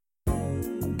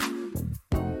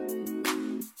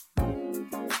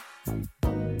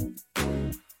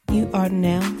You are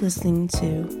now listening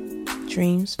to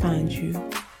Dreams Find You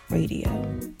Radio.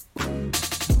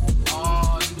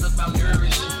 Oh, you look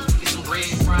malnourished. Get some bread,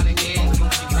 fried eggs, you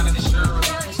running the syrup.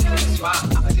 Spot,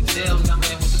 I can tell, young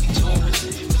man was looking tourist.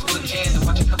 Let's go to Cannes and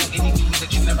watch a couple indie movies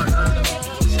that you never heard of.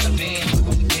 This is a band,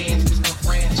 we're going to dance, this is no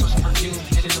friend, so some perfume,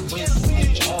 head in the wind.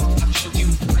 Get you off, I can show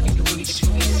you how you can really get you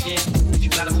in the skin. If you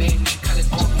got a man, you should cut it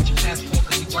off, get your passport,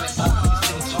 cause you run it off. You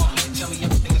sit and talk, you can tell me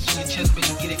everything that's on your chest, but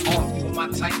you get it off. You want my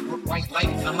type, look white light,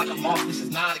 and I'm like a moth, this is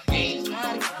not a game.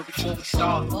 But before we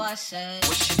start, what's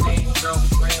your name,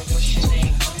 girlfriend? What's your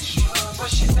name?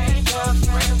 What's your name,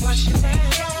 girlfriend? What's your name?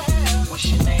 What's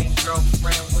your name,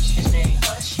 girlfriend? What's your name?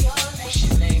 What's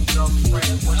your name,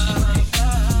 girlfriend? What's your name?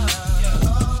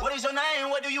 What is your name?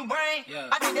 What do you bring?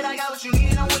 I think that I got what you need,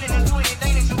 and I'm willing to do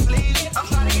anything that you please. I'm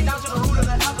trying to get down to the root of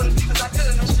the apple, cause I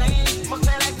couldn't understand. Most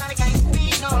of last night I can't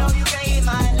speak, no, you can't hit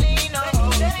my lean, no.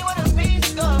 Tell me where the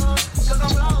beats go, cause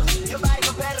I'm lost. Your body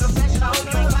competitive fashion, I hope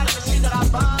you ain't body the shit that I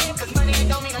bought. Cause money ain't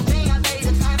don't mean a thing, I tell you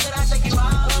the time that I take you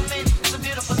out. Man, it's a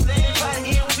beautiful thing, right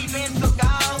here when we been took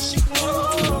out.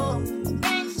 Whoa,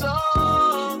 think so,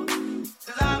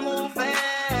 cause I move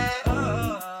fast.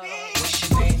 What's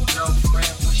your name,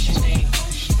 girlfriend? What's your name?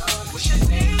 What's your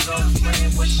name,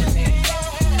 girlfriend? What's your name?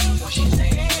 What's your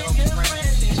name, girlfriend?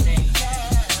 What's your name?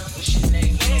 What's your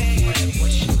name, girlfriend?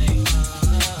 What's your name?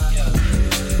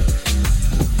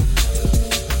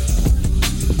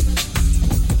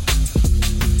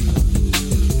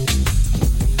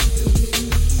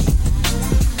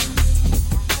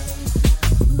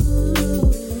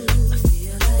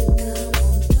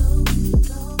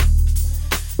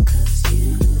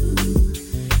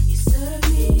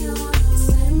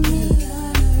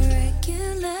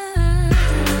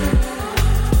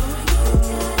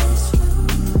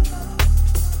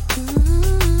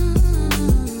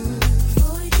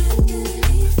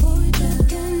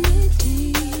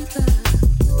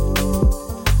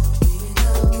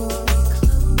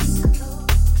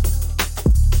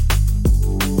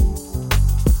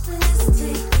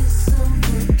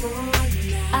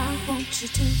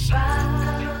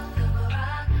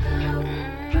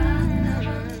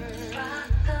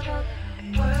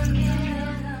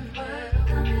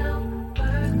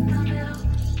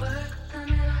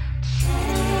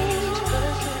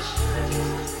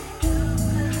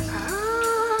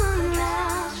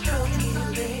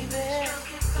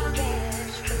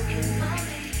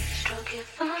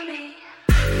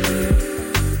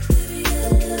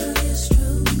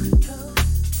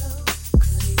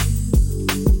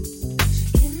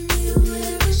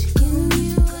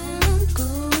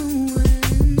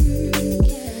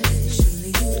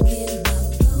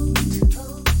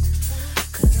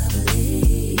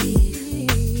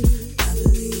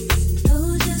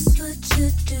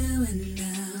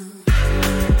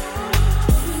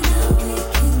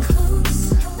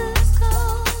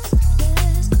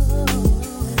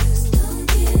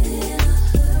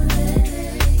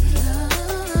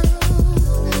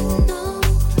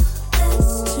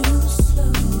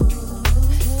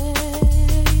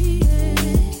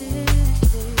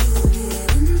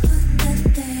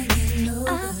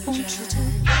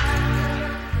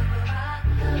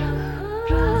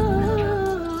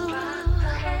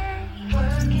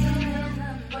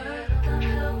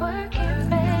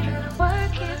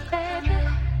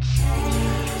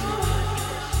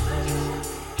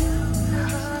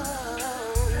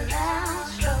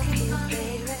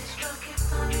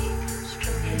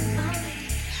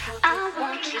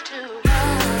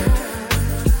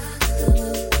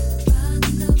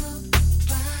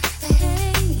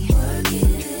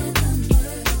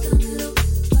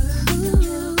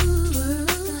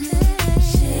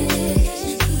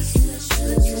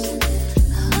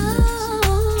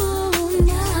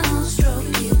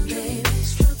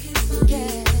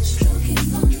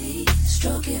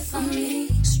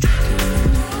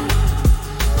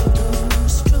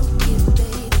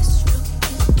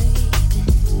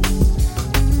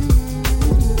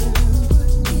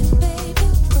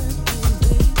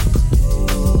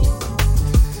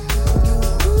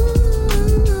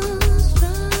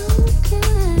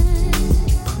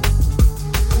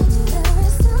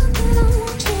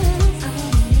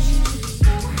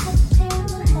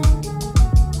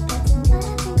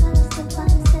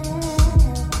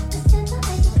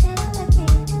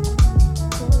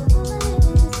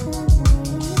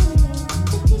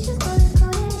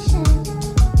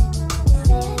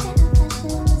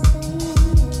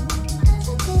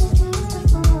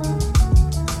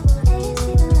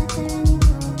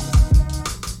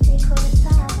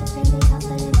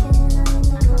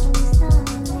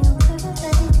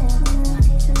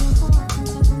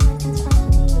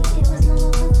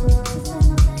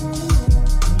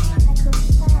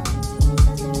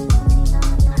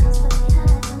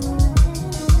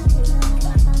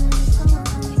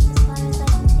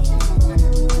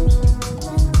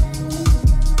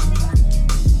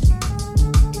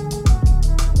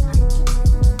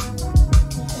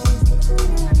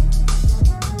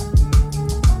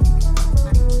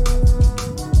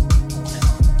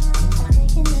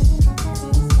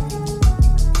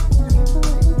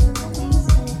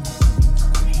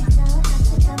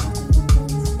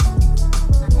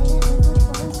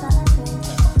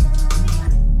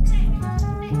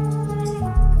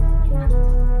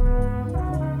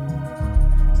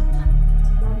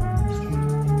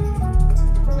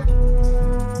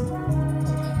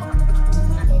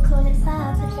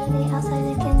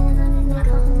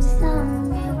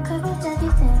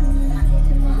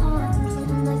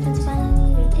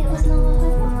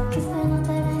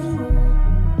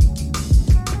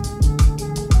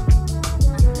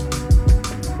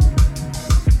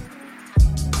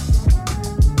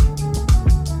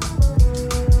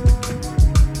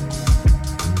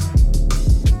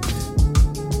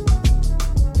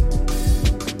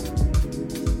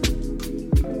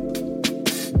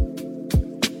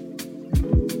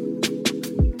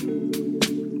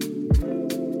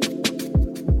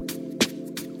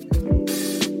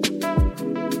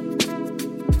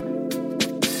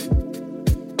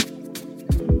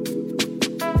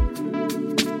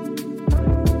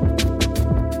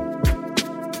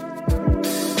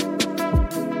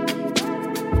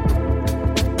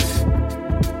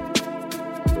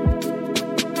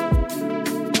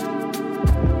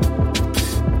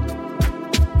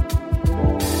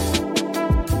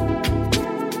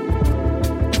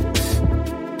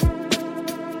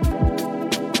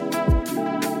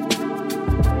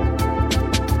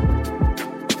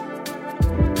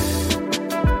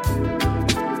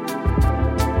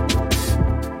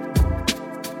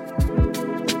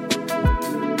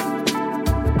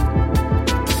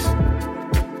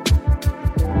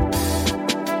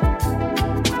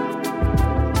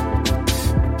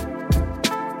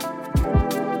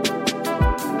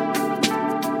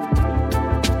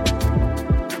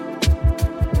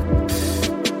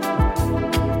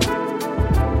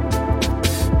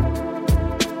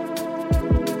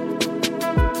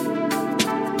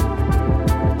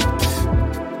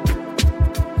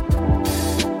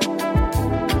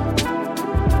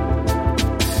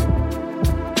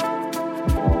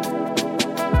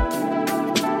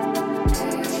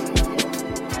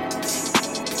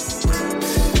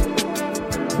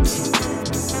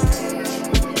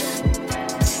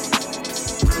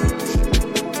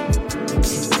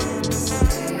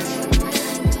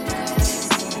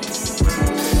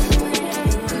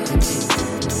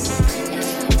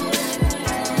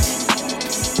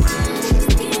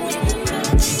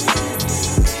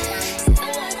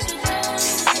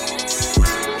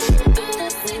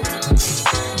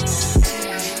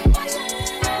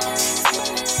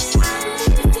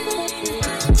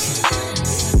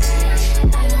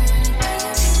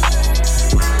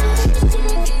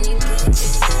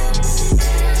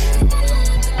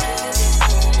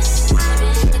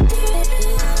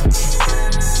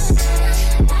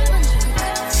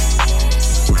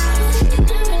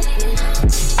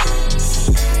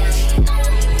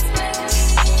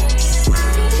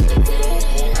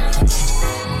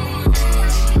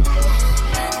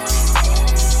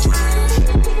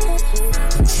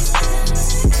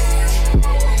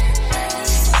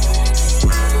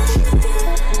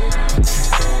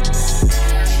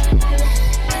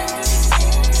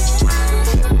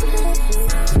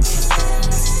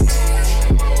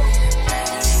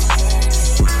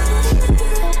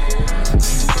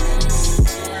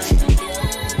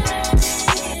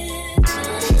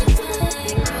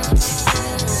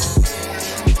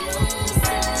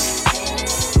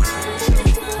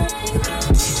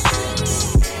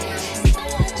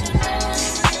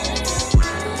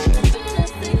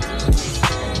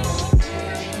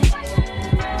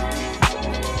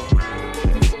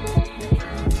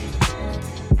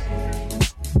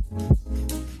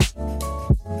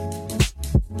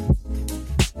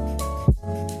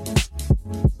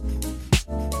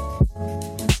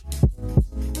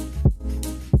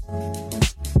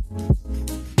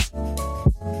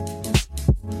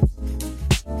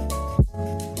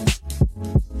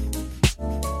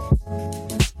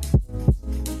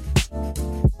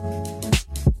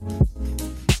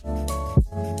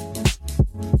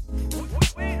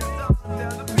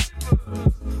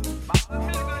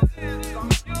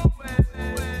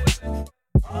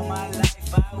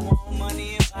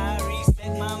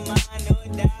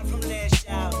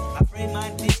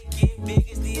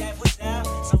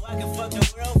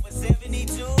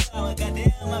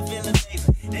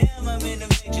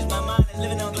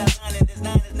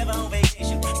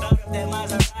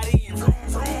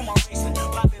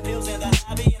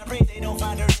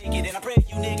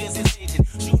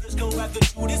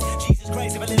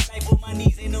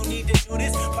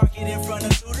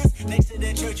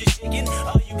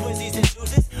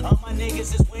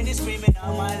 niggas is winning, screaming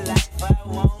all my life. I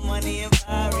want money and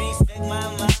power, respect my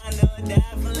mind, or die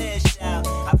from less shout.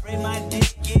 I pray my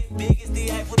dick get big as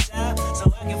the Eiffel Tower,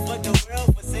 so I can fuck the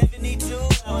world for 72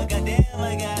 hours. Goddamn,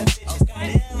 I got bitches.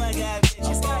 Goddamn, I got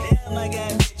bitches. Goddamn, I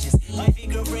got bitches. Wifey,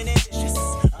 girlfriend, and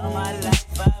mistresses. All my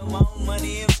life, I want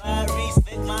money and power,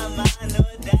 respect my mind,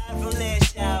 or die from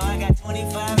less shout. I got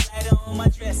 25 lighter on my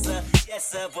dresser. Yes,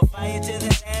 sir, put fire to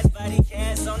the last body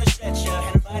cast on the stretcher. And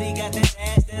her body got that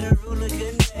ass that a ruler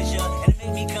couldn't measure. And it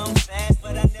make me come fast,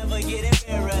 but I never get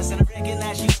embarrassed. And I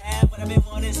recognize she have what I've been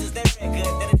wanting since that record.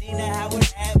 That Adina Howard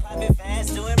had, popping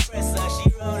fast to impress her. She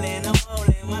rolling, I'm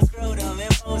holding, my scrotum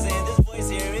imposing. This voice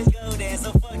here is golden,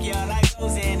 so fuck y'all, I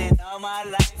goes in. And all my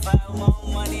life I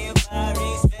want money and power,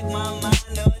 respect my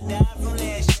mind, or die from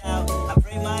less shout. I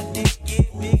pray my dick get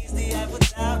big as the Eiffel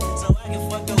Tower, so I can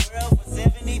fuck the world for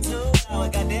 72 hours.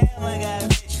 Goddamn, I got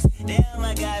bitches. Damn,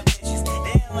 I got bitches.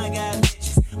 Damn, I got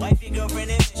bitches. Wifey,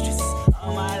 girlfriend, and mistresses.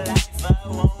 All my life I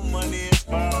want money and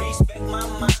power. Respect my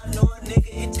mind, or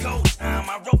nigga, it's go time.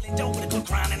 I roll it dope with a good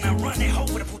grind, and I run it hoe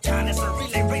with a bouton. It's a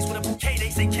relay race with a bouquet. They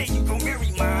say, K, you gon'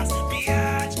 marry mine.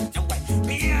 Biatch, no way.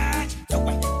 Biatch, no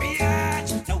way.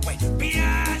 Biatch, no way.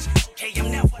 Biatch. Okay,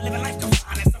 I'm never living life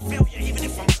confined. It's a failure, even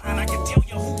if I'm blind. I can tell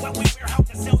you who, what, when, where, how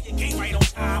to sell your game right on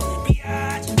time.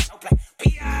 Biatch, no play.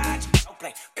 Biatch, no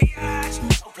play. Biatch,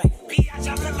 no play. Biatch,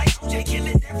 I look like OJ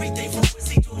killing everything from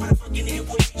pussy to motherfucking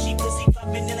head.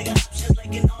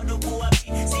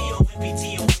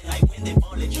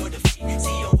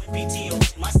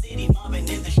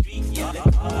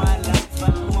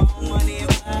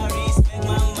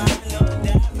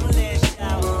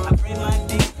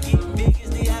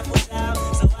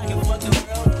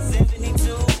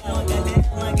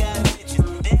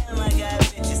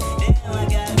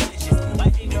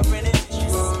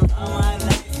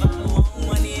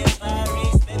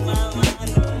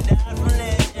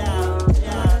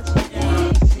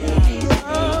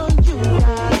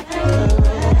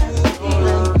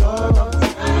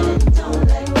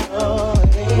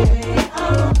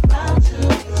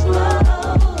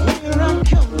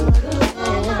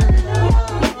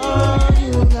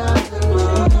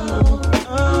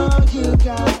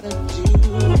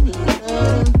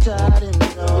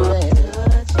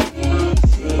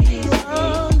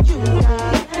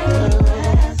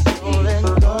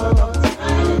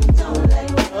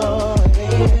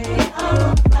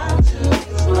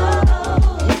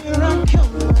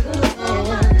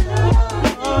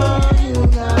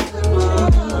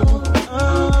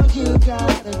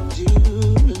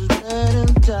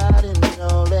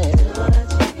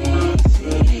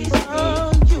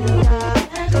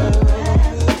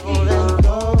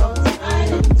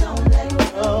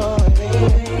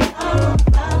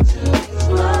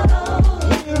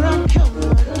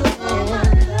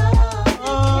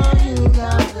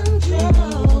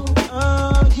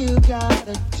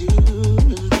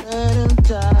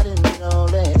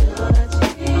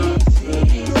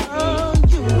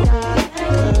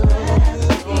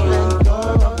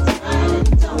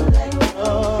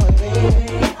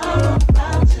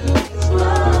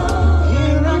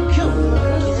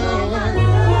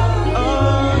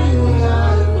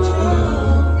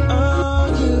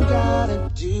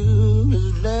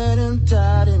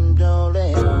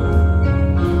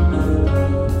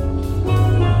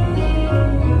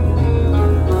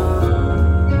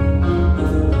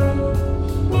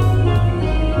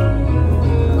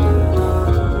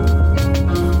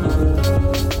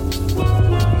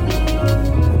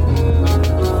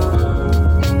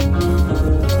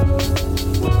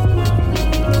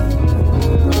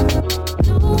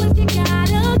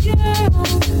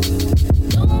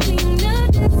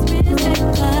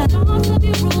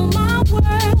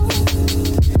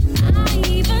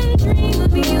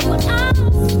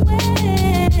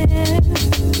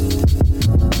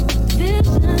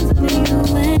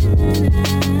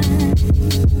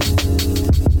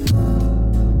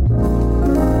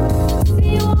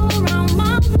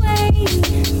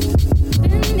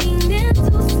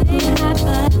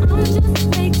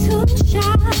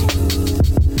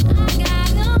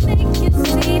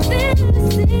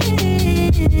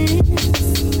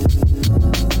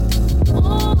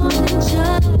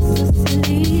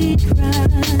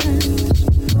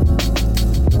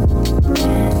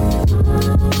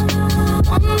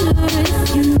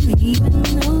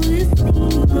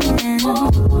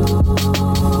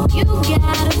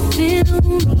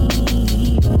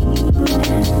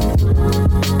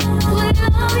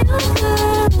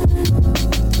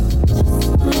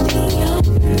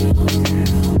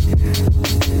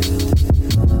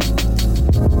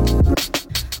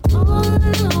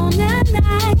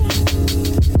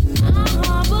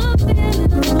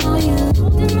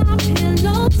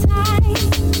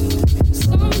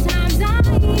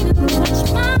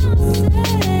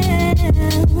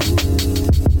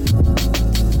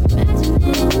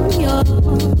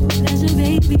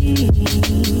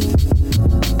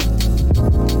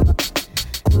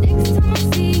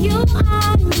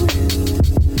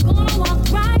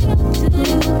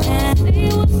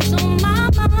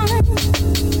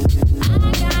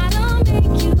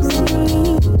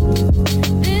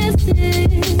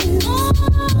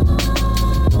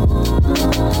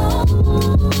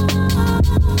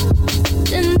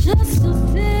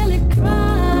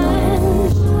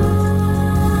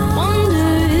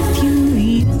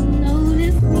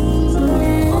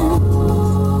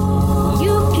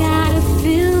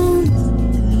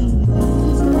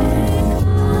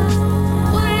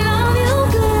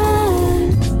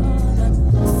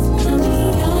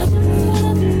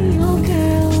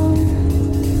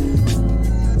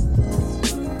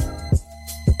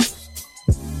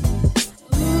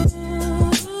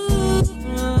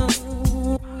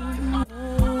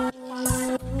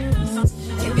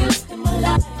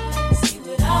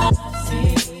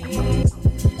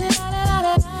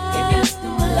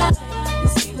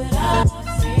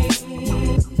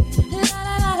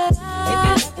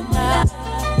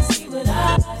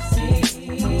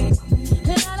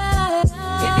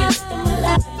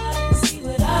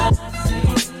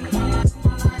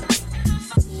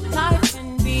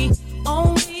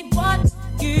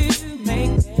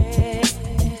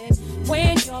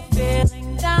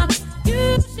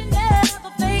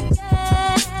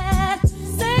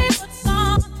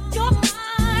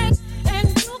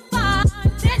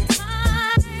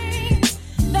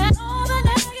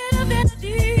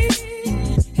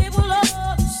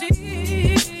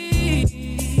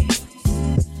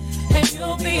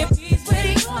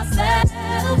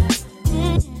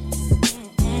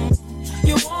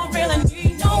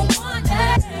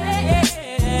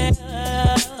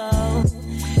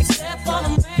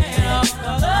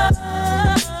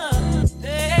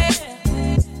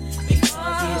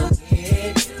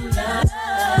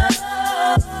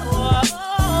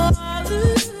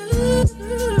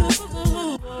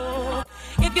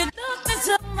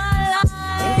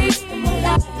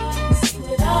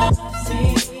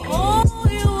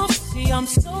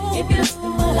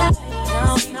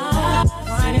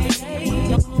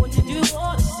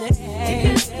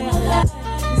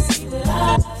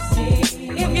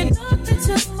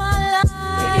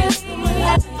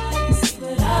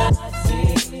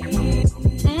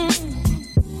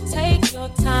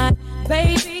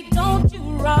 you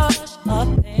rush a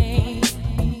thing?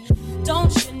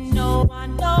 Don't you know I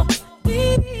know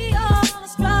we are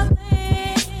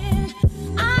struggling.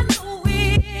 I know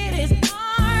it is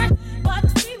hard, but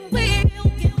we will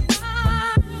get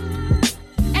by.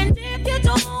 And if you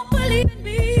don't believe in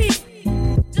me,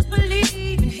 just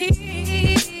believe in Him.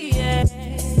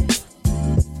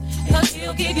 'Cause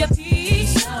He'll give you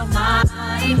peace of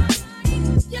mind.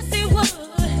 Yes, He would.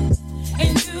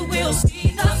 And you will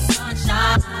see the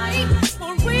sunshine.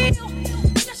 For real,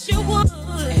 yes, you would.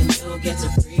 And you'll get to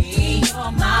free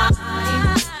your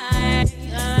mind. And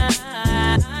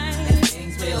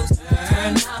things will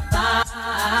turn out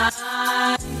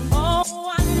fine.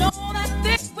 Oh, I know that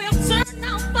things will turn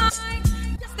out fine.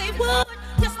 Yes, they would.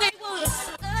 Yes, they would.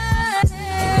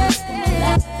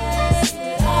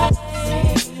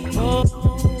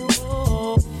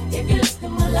 Oh, if you look at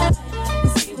my life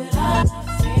and see what I've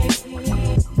seen.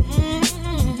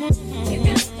 If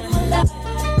you look at my life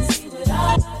and see what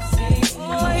I've seen.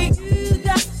 Boy, you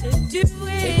got to do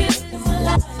it. If you look at my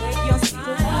life, take your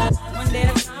time. One day at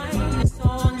a time, it's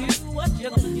on you what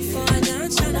you're gonna do. Before I down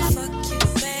tryna fuck you,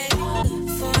 baby.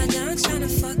 Before I down tryna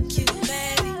fuck you,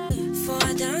 baby. Before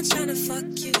I down tryna fuck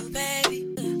you, baby.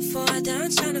 Before I down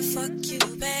tryna fuck you,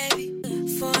 baby.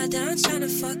 Before I down tryna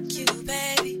fuck you,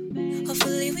 baby.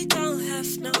 Hopefully we don't have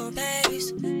no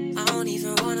babies. I don't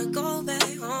even wanna go back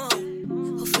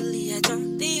home. Hopefully I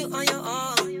don't leave you on your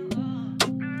own.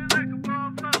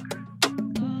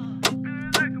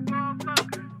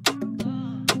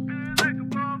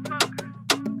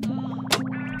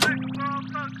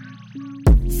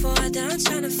 Before I down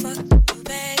tryna fuck you,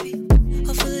 baby.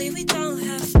 Hopefully we don't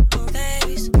have no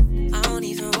babies. I don't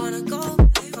even wanna go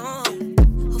back home.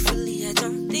 Hopefully I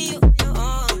don't leave you on your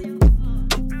own.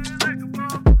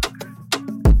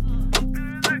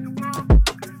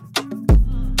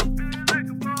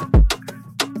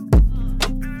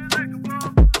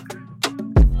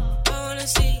 I wanna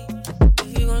see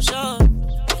if you gon' show.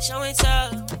 Show and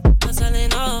tell, no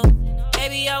telling all.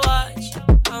 Baby, I watch,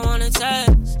 I wanna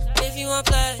test. If you want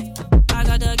play, I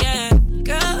got the game.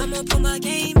 Girl, I'ma put my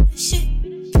game in shit.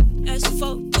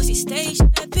 S4, pussy stage,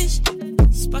 that bitch.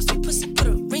 Spicy pussy, put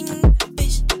a ring on that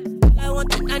bitch. I want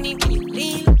that 90 when you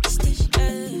lean like a stitch.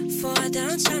 Before I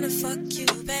down tryna fuck you,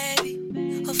 baby.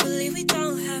 Hopefully we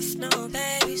don't have no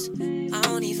babies. I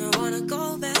don't even wanna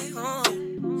go back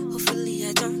home. Hopefully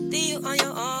I don't leave you on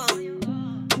your own.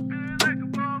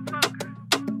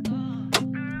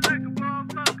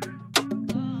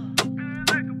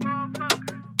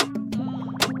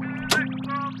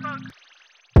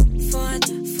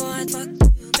 Before I fuck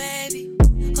you, baby.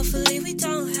 Hopefully we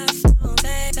don't have no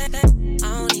baby. I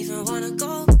don't even wanna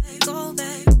go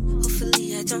back.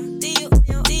 Hopefully I don't leave you on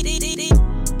your D.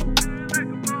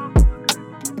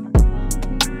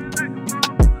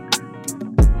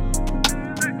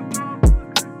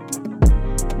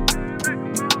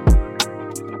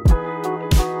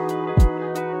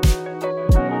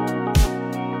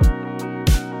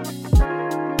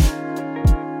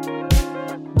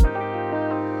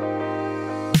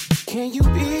 Can you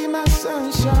be my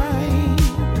sunshine?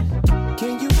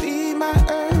 Can you be my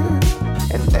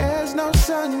earth? And there's no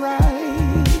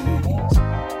sunrise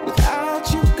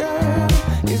without you, girl.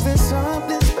 Is there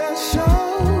something special?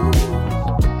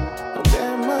 Oh,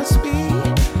 there must be.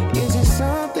 Is there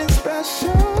something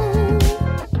special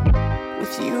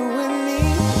with you and me?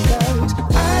 'Cause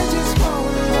I just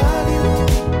wanna love you.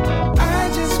 I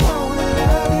just wanna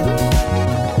love you.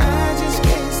 I just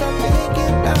can't stop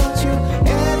thinking about you.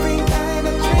 Every night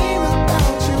I dream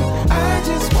about you. I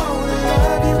just wanna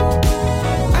love you.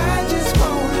 I just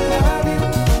wanna love you.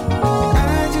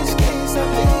 I just can't stop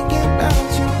thinking about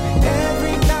you.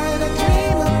 Every night I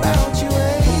dream about you.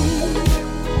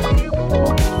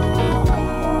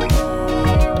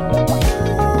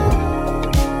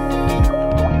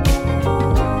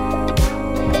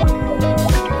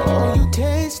 Oh, you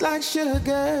taste like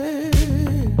sugar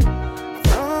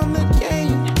from the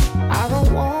cane. I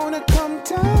don't wanna come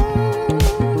down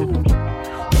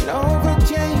over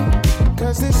Jane,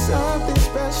 'cause there's something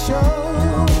special.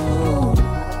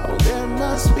 Oh, there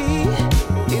must be.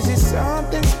 Is it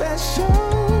something special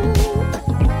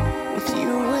with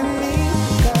you and me?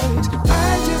 'Cause I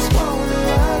just wanna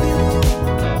love you.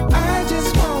 I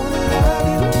just wanna love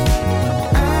you.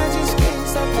 I just can't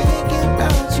stop thinking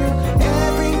about you.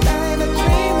 Every night I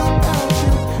dream about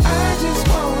you. I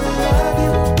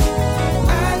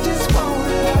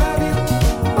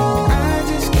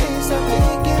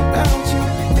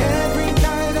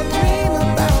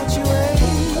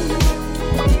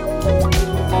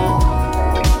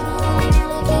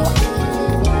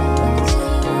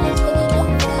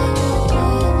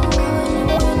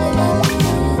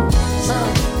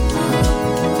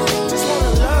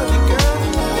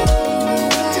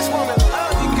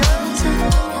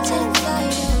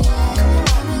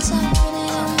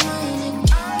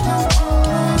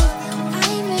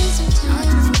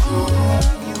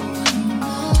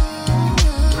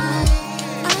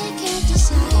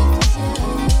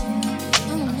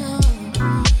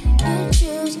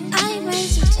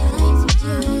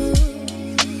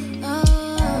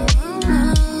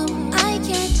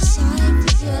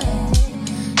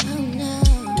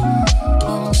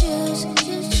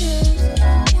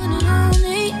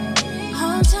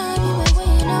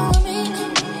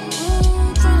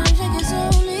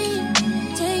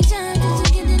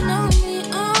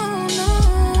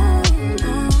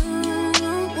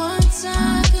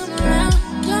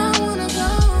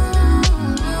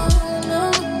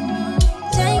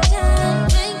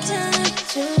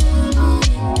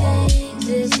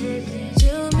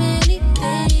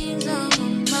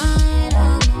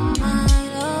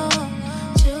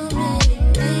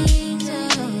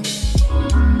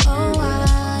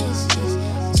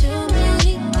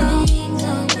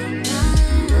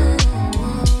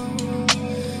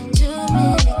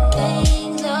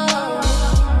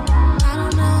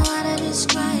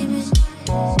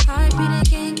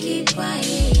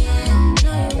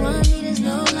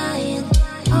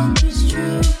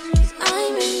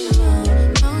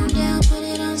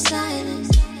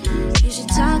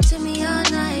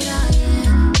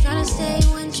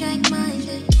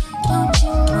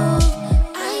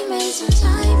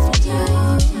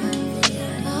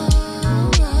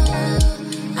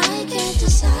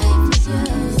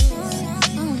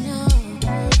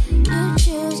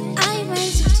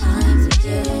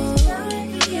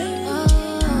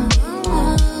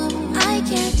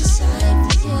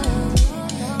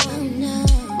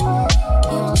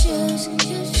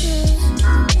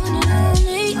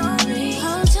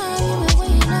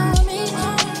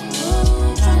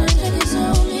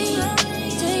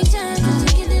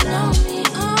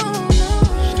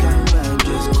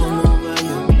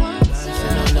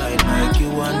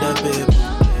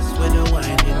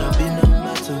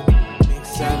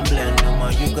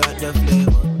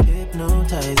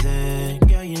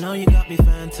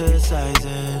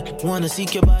Wanna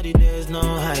seek your body, there's no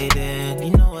hiding.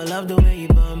 You know I love the way you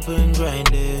bump and grind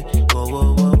it. Whoa,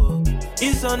 whoa, whoa, whoa.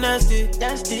 It's so nasty,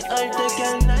 that's the ultimate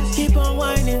girl, nice. Keep on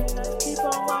whining,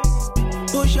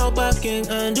 push your back in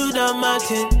and do the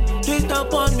matting. Twist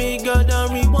up on me, girl,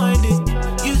 don't rewind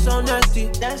it. You so nasty,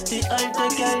 that's the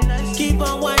ultimate girl, nice. Keep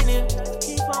on whining,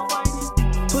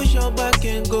 push your back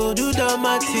and go do the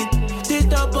matting.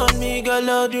 Twist up on me, girl,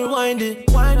 I'll rewind it.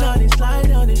 Wine on it,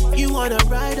 slide on it. You wanna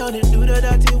ride on it, do the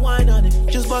dirty wine on it.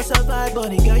 Just bust a vibe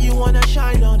on it, girl, you wanna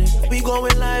shine on it. We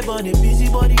going live on it, busy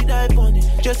body dive on it.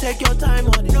 Just take your time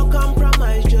on it, no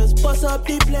compromise. Just bust up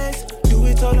the place, do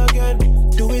it all again,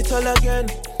 do it all again.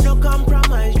 No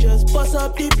compromise, just bust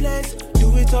up the place,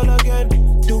 do it all again,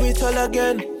 do it all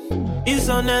again. It's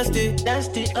so nasty, that's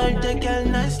the ultimate girl,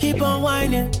 nice. Keep on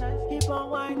whining,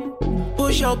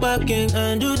 push your back in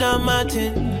and do the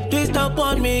matting. Twist up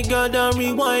on me, girl, don't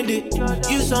rewind it.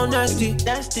 You so nasty,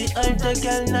 that's the ultimate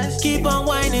girl, nice. Keep on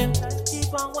whining,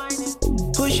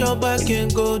 push your back in,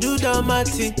 go do the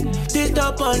matting. Twist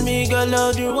up on me, girl,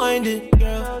 I'll rewind it.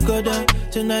 Girl, go down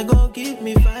tonight, go give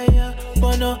me fire.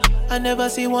 But no, I never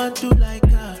see one to like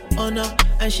her. Oh no,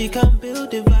 and she can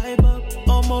build the vibe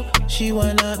up. She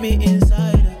wanna me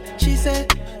inside her. She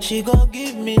said she gon'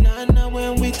 give me nana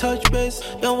when we touch base.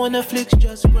 Don't wanna flicks,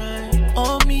 just grind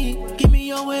on me. Give me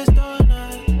your waist all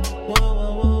night. Whoa,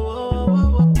 whoa, whoa, whoa,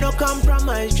 whoa, whoa. No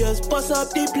compromise, just bust up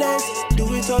the place.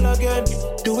 Do it all again,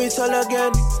 do it all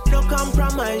again. No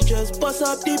compromise, just bust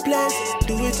up the place.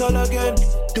 Do it all again,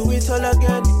 do it all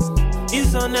again.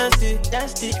 It's so nasty,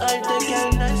 that's the ultimate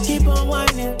girl, nice. Keep on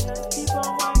whining,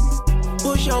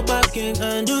 push your back in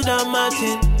and do the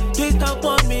matting. Twist up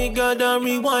on me, girl, don't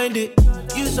rewind it.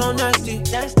 You so nasty,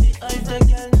 that's the ultimate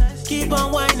girl, nice. Keep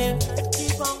on whining,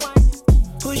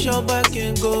 push your back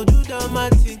in, go do the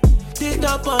matting. Twist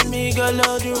up on me, girl,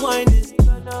 I'll rewind it.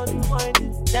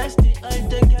 That's the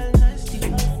ultimate girl, nice.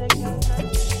 The ultimate girl,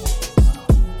 nice.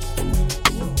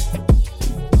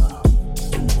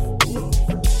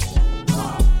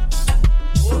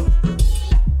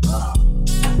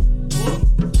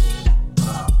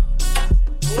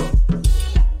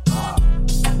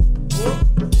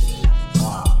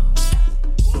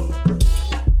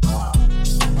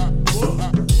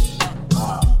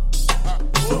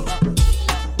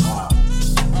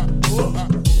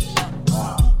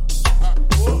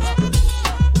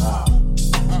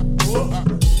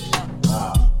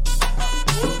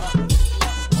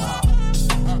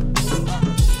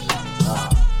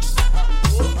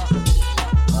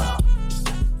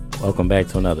 Welcome back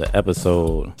to another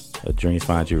episode of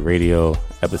DFY Radio,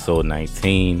 episode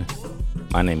 19.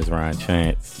 My name is Ryan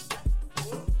Chance.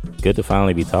 Good to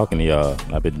finally be talking to y'all.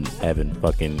 I've been having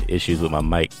fucking issues with my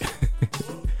mic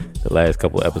the last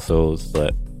couple episodes,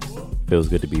 but feels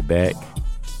good to be back.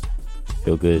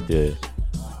 Feel good to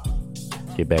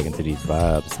get back into these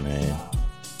vibes, man.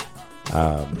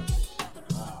 I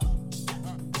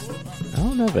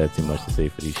don't know if I have too much to say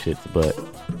for these shits, but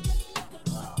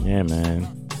yeah, man.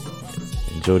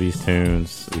 Enjoy these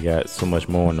tunes. We got so much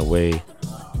more on the way,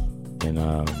 and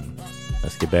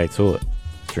let's get back to it.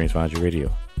 DFY Radio.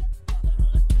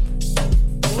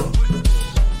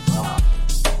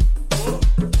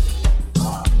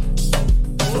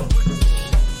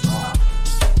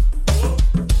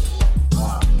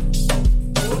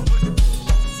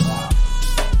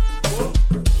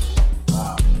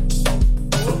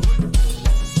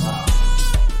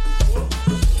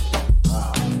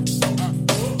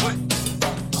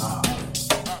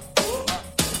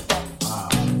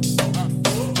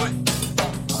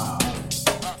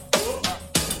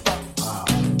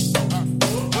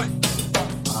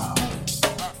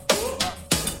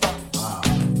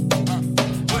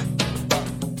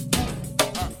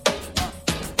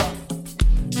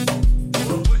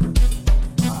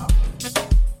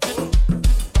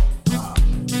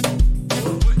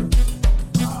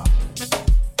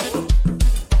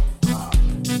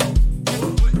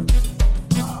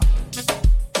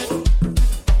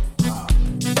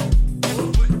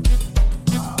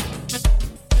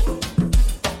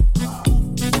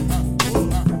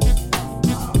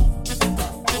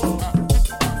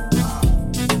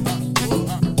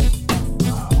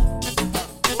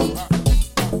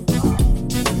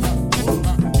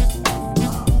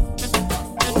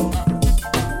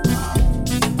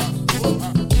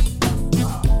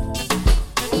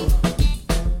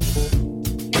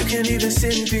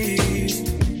 in peace,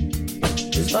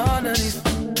 'cause all of these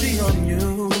be on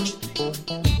you.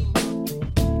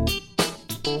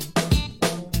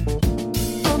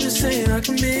 I'm just saying I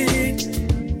can be,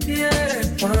 yeah,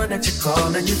 one that you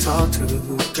call and you talk to,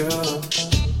 girl.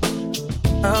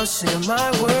 I'll share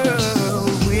my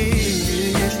world with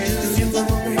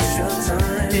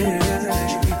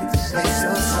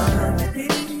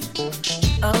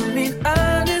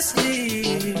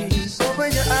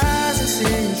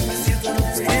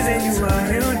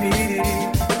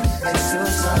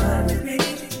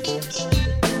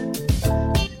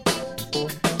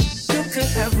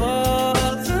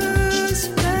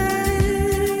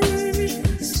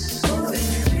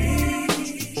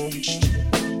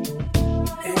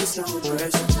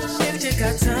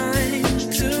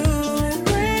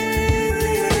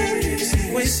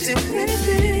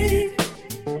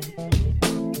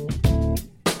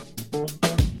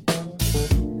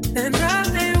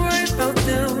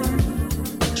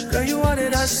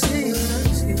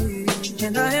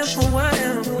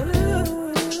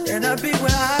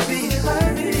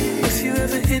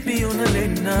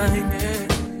night.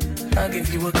 I'll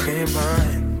give you a clear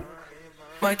mind.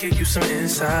 Might give you some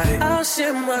insight. I'll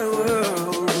share my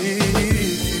world with you.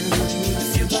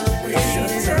 If you gon' waste your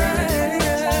time,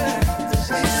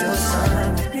 waste your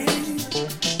time with me.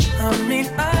 I mean,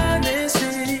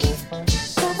 honestly,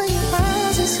 open your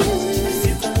eyes and see. If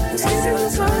you gon' waste your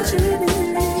time with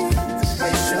me,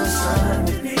 waste your time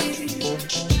with me.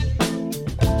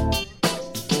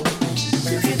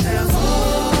 You can have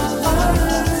all the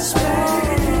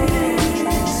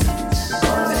space,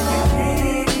 all that you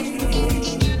need.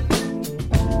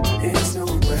 There's no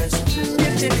question.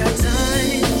 If you got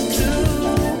time to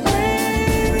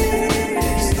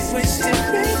waste it,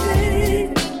 baby.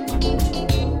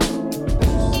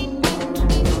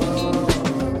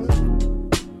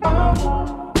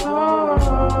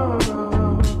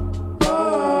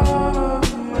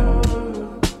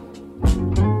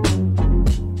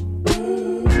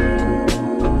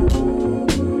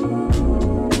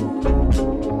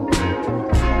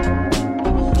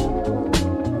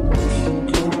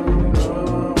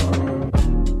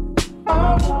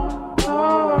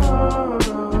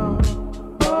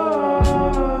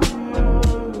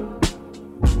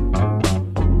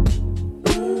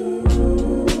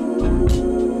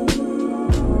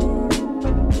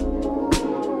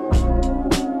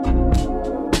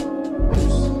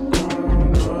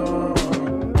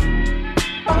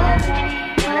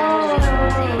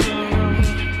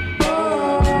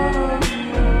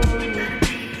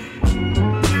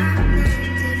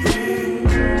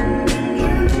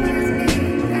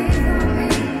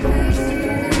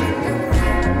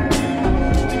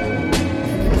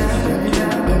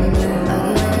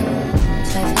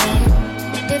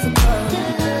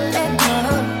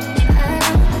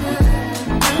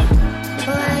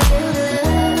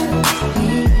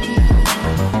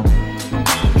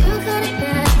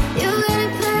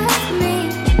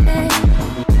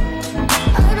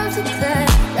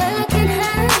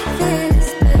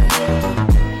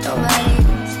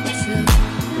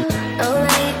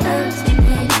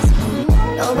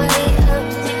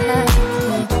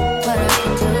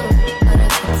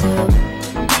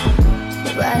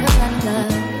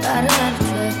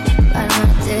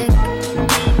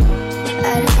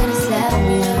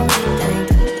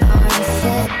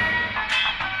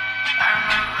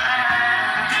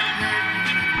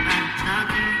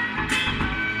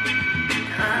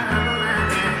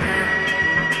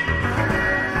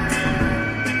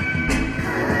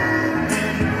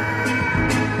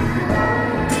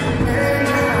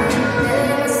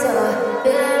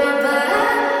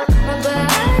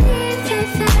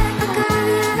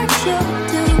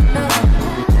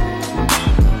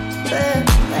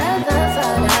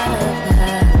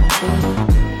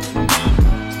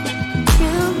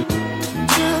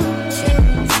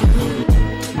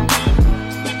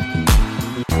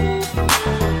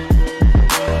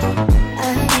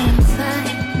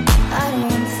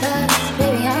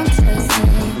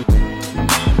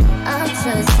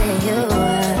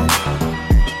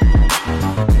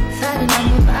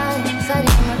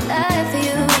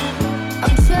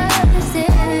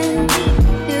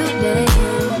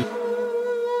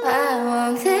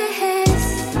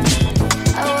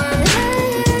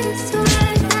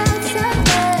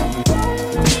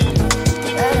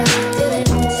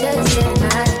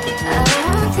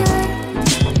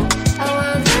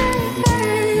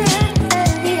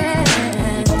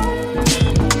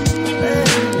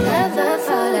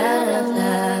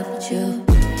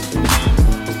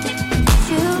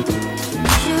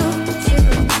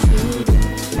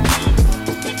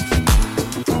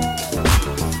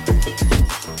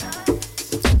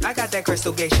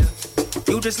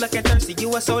 You just looking thirsty,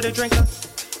 you a soda drinker.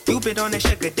 You been on that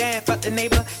sugar, damn, fuck the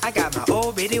neighbor. I got my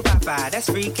old bitty Wi-Fi, that's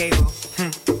free cable.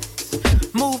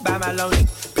 Move by my lonely,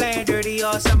 playing dirty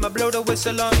all summer, blow the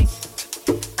whistle on me.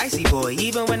 Icy boy,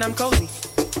 even when I'm cozy.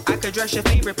 I could dress your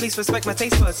favorite, please respect my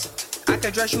taste buds. I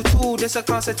could dress you too, this a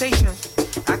consultation.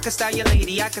 I could style your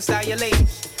lady, I could style your lady.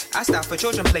 I style for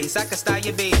children place, I could style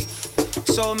your baby.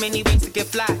 So many ways to get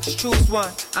fly, just choose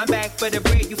one. I'm back for the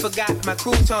bread, you forgot my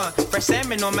crouton. Fresh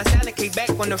salmon on my salad cake, back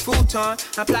on the futon.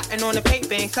 I'm plotting on the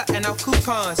paper and cutting out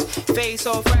coupons. Face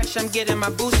so fresh, I'm getting my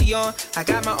boozy on. I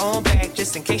got my own bag,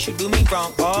 just in case you do me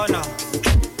wrong. Oh no,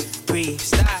 breathe,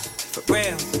 stop, for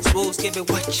real. Swools, give it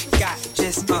what you got,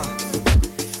 just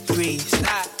breathe,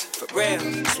 stop, for real.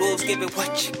 Swools, give it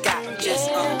what you got, just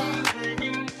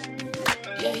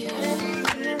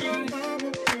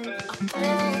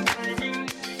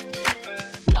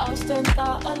Lost in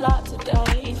thought a lot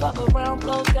today. Fuck around,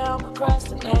 blow down,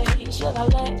 procrastinate. Should I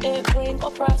let it bring or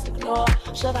press ignore?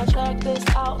 Should I track this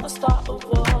out or start a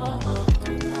war?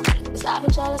 'Cause I I've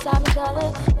been jealous,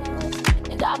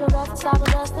 and I've been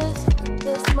restless.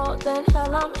 This more than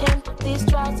hell I'm in. These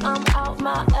drugs, I'm out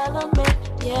my element.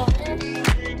 Yeah,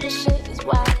 this shit is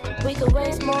wild. We could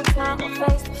waste more time on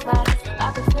face to face.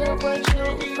 I can feel what you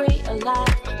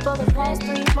realize. For the past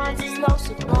 3 months, it's no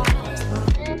surprise.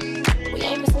 We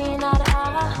ain't been seeing eye to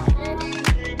eye.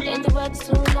 In the weather's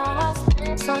too nice.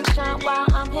 Sunshine while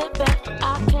I'm hippin'.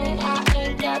 I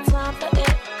ain't got time for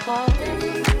it.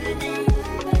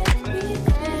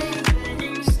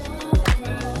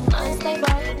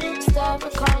 Unstable,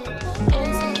 hysterical,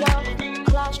 insecure,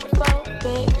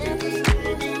 claustrophobic.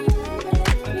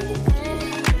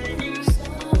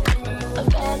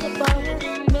 Available,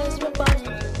 miserable,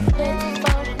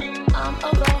 pitiful, I'm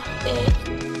over it.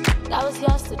 That was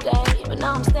yesterday, but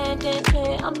now I'm standing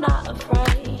here, I'm not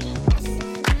afraid.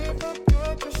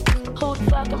 Who the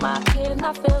fuck am I kidding?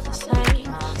 I feel the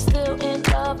same. Still in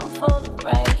love, I'm full of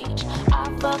rage. I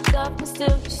fucked up and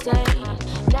still you stay.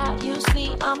 Now you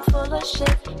see I'm full of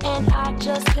shit, and I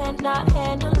just cannot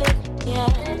handle it. Yeah,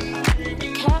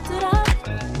 kept it up,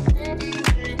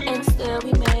 and still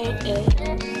we made it.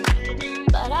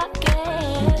 But I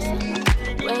guess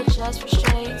we're just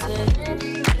frustrated.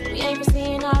 We ain't been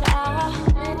seeing eye to eye.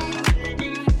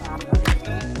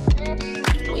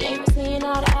 We ain't been seeing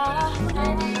eye to eye.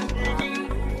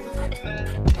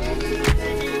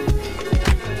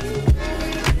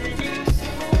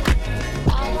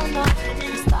 I don't know,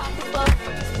 unstoppable,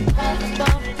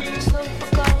 incredible, super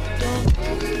golden.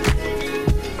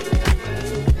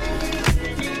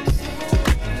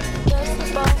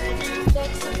 Kissable,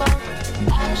 fixable,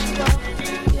 actual,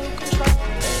 you control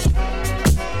me.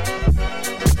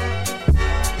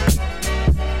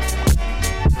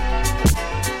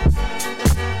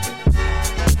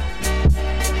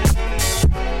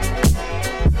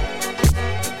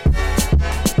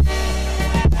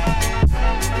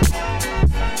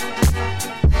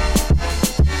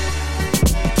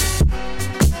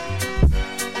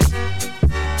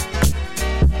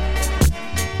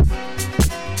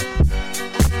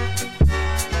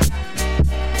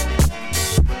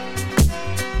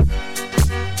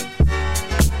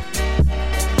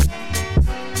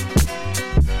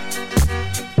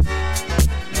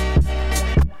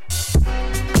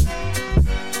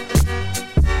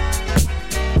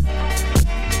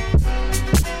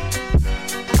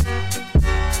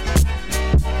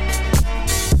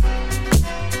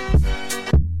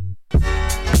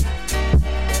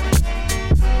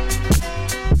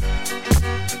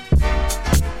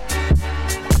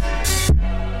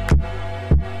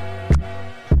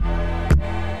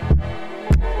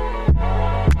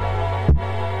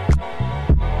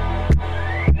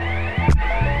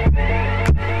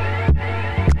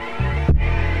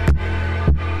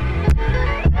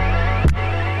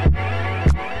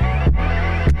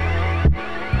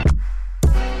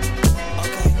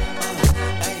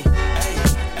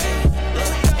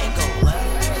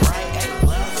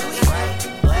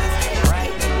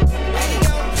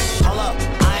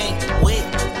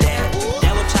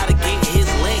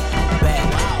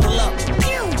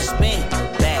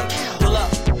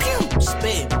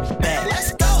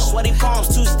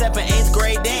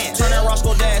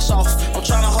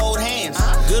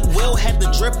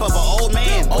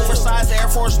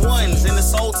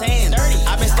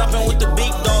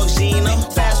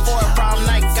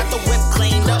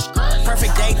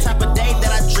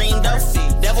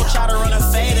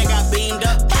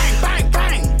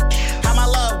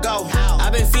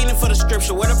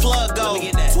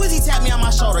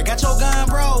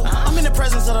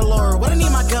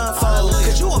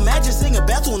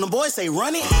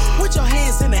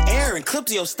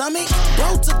 Your stomach,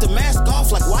 bro took the mask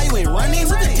off like why you ain't running?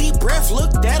 Took a deep breath,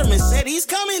 looked at him and said he's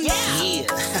coming.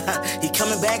 Yeah. He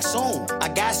coming back soon. I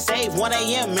got saved 1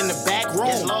 a.m. in the back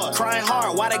room. Yes, crying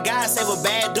hard, why the guy save a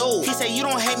bad dude? He said you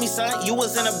don't hate me son, you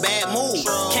was in a bad mood.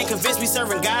 Can't convince me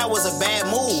serving God was a bad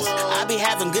move. I be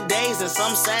having good days and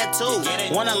some sad too.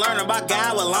 Wanna learn about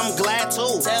God? Well I'm glad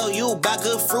to. Tell you about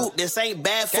good fruit, this ain't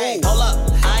bad food. Hold up,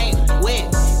 I ain't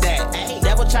with that.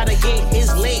 Devil try to get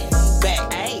his lick back.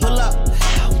 Pull up,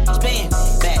 spin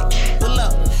back, pull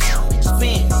up,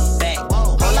 spin back.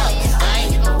 Hold up, I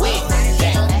ain't with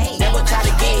that. Devil try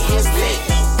to get his lick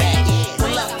back.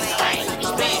 Pull up, I ain't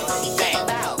spin back.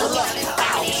 Pull up,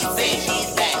 spin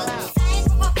back.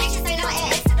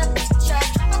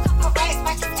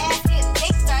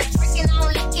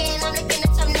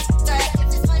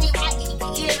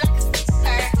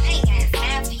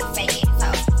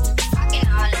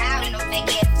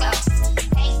 Fake it, so.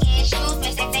 Fake it, shoes,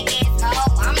 make they fake it, so.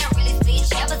 I'm a really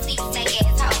bitch.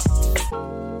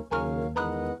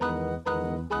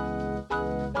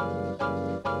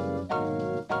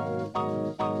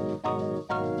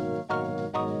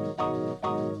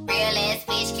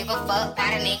 up by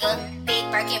the nigga. Big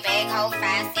Birkin bag, hold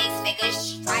 5, 6 figures.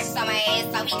 Stripes on my ass,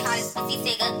 so we call this pussy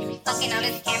tigger. Fucking on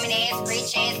this scamming ass,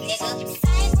 rich ass nigga.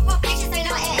 Same for my bitches, ain't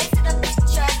no ass to the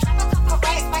picture. Drop a couple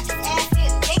racks, watch his ass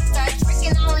get bigger.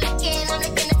 Tricking on licking, I'm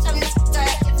looking at some nigga.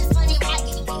 If it's funny, why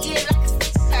you can eat it like a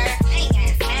sticker? I ain't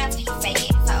got time for you fake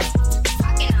it, so.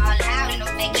 Talking all loud in the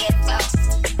fake ass flow.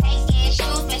 Fake ass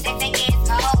shoes, bitch, they fake ass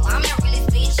go. I'm the realest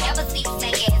bitch ever see you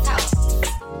fake ass hoe.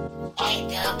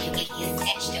 Act up, you can get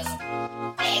snatched up.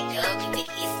 Act up, you can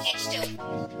get snatched up.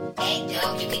 Act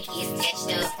up, you can get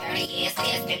snatched up. 30 ass,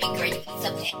 baby girl, you need to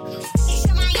pack up. It's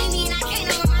your Miami and I can't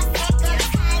know where my stack up.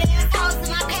 Tired ass hoes in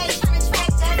my page trying to track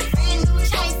us. Brand new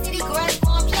chain, city girls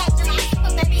going platinum. I keep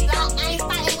a baby block, I ain't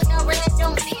fighting with no red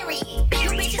don't period. You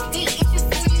bitches big, get you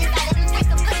serious. I let him take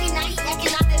a pussy, now he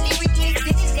acting all delirious.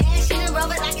 Did his dash in a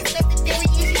rover like it's the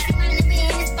Furious. You see my nigga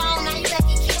in his phone, now you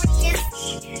acting curious.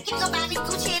 You go buy me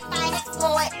Gucci if I ask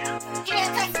for it. You that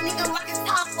text nigga rockin'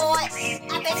 top for it.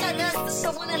 I bet your little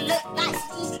sister wanna look like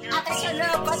me. I bet your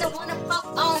little brother wanna fuck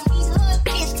on me. Hood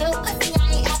bitch, good pussy, I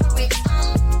ain't average.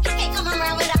 You can't come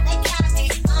around without that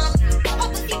cabbage. Get my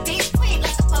pussy bitch quick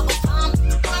like a bubble gum.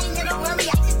 I ain't never worry,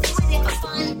 I just do it for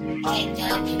fun. Act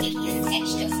up, you can get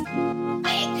snatched up.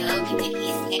 Act up, you can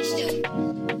get snatched up.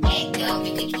 Act up,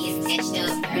 you can get snatched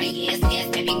up. 30 years, yes,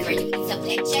 baby girl, you need to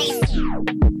play Jason.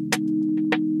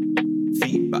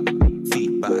 Feedback,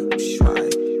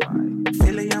 right.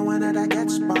 Feeling you wanna that get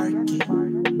sparky.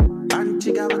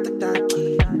 Antigua with the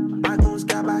darky. My goons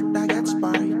got back that get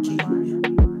sparky.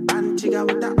 Antigua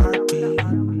with the RP.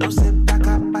 No sip that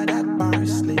cup by that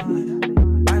parsley.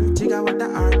 Antigua with the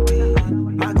RP.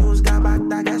 My goons got back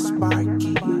that get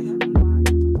sparky.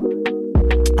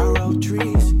 I roll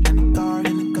trees in the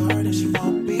garden. She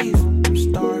want beef. I'm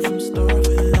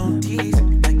starving. Don't tease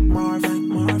like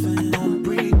Marvin. I don't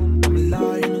breathe. I'm a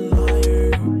liar.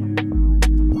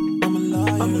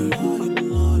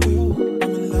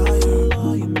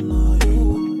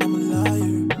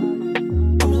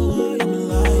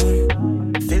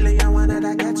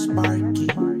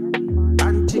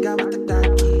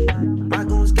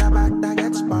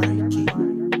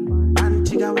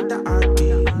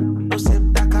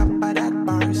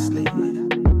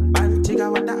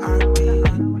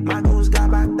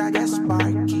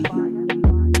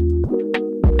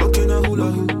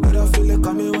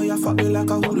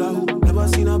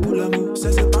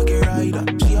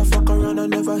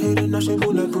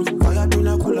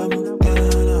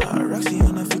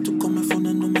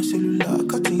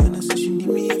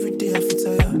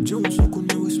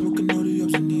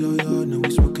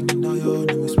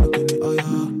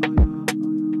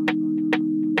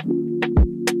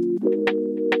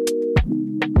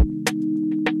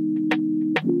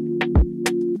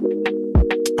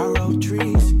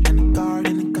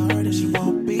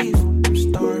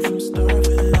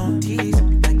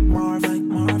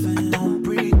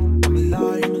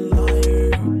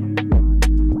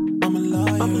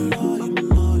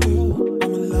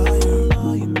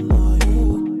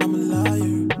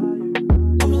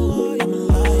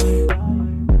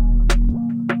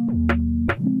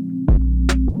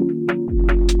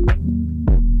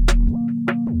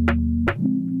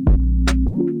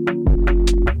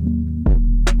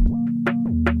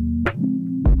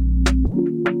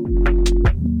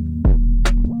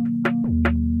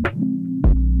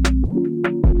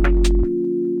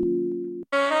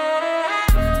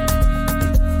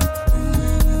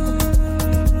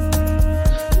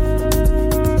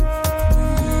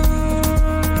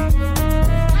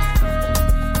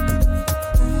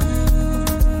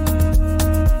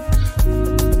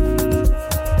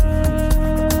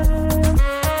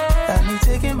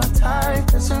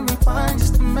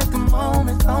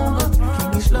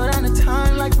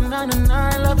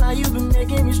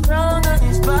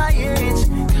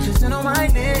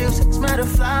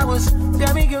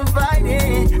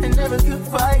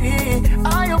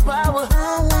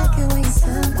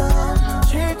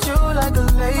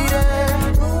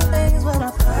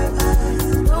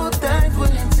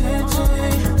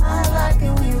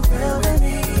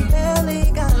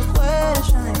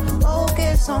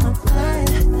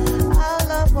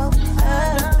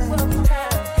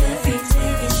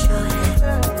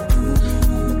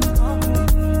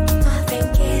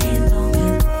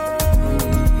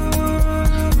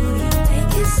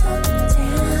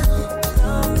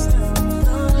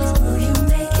 You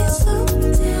make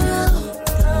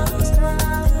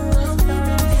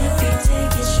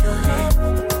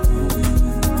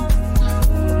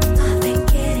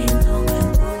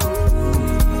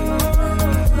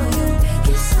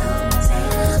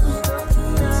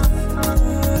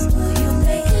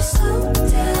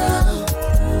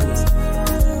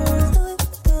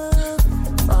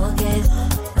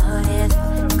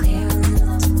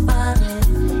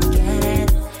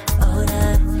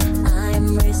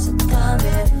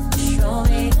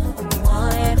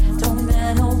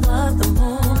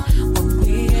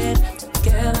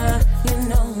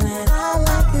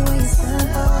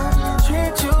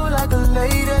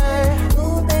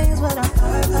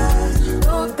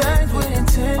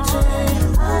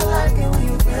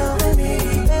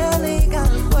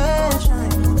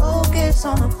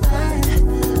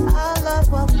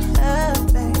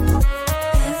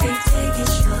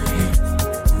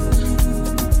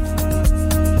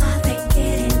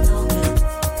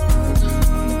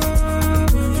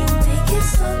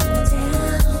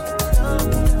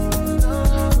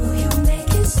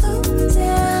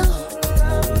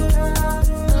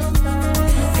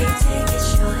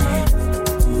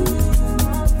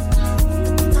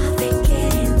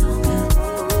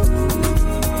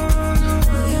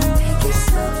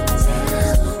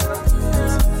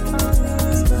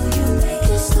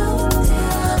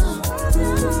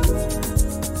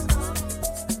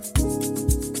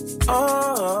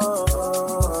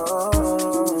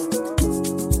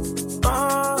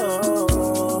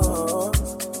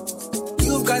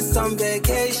You've got some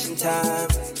vacation time.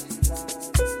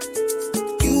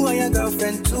 You and your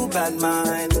girlfriend, too bad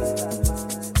mind.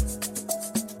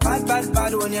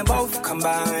 Bad when you both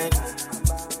combine.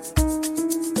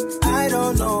 I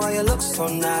don't know why you look so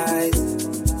nice.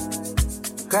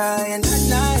 Girl, you're not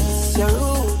nice, you're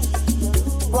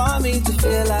rude. Want me to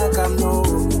feel like I'm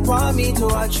new. Want me to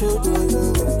watch you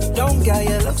do. Don't get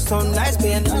you look so nice, but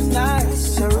you're not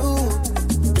nice, you're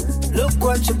rude. Look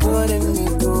what you're putting me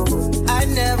through. I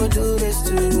never do this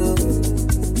to you.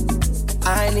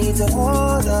 I need to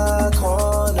hold a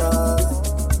corner.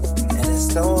 And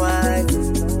it's no wine.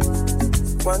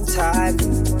 One time.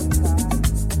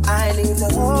 I need to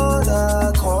hold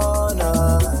a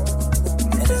corner.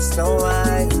 And it's no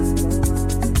wine.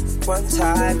 One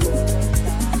time.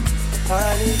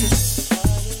 I need to.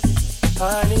 I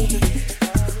need to.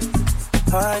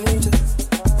 I need to.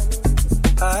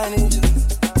 I need to.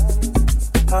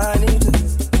 I need to.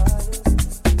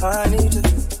 I need to.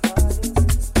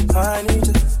 I need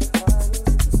to.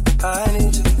 I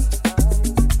need to.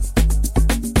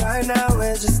 Right now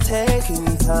we're just taking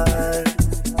time.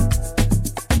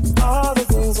 All the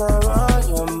things are on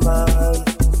your mind.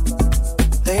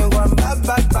 They ain't going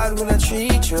bad when I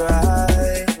treat you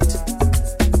right.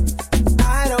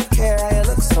 I don't care how you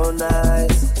look so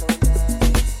nice.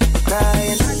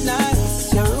 Crying at night,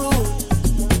 you're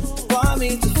rude. Want me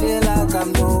to feel like I'm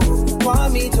new. Want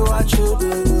me to watch you do.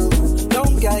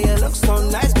 Don't get you look so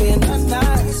nice, but you're not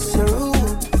nice, you're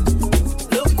rude.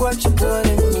 Look what you're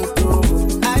putting me through.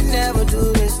 I never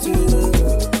do this to you.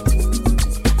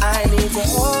 I need to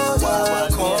hold a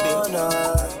corner.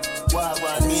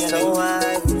 So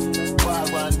wide.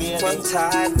 One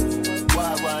time.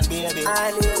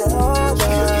 I need to hold a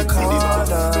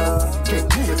corner.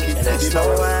 And it's so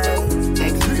wide.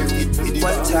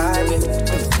 One time.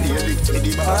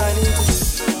 I need to.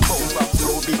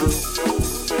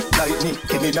 Like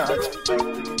Nicki Minaj.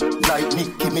 Like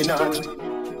Nicki Minaj.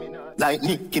 Like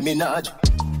Nicki Minaj.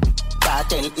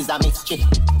 Cartel is a mystery.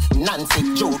 Nancy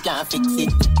Joe can't fix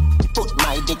it. Put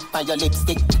my dick on your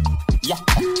lipstick. Yeah,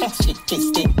 she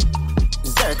kissed it.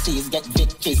 Xerxes get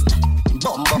victories.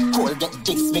 Bumbo Cole get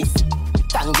dismissed.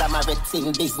 Conglomerates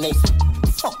in business.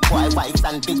 Fuck boy wives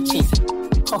and bitches.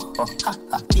 Ho ho ha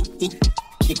ha hit hit.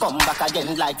 She come back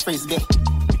again like frisbee.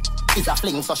 It's a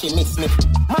fling so she miss me.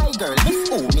 My girl miss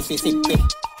who Mississippi.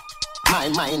 My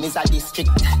mind is a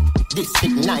district.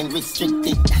 District 9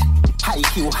 restricted. High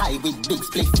Q high with big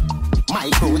split.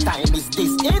 Micro time is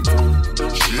this it?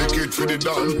 Shake it for the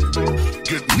dawn.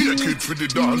 Get naked for the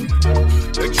dawn.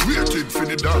 X-rated for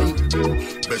the dawn.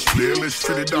 Best playlist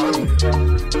for the dawn.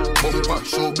 Bumper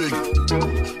so big.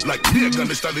 Like Megan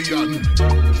Thee Stallion.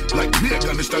 Like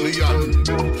Megan Thee Stallion.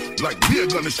 Like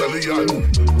Megan Thee Stallion.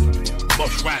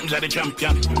 Buff rhymes are the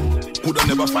champion. Coulda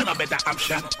never find a better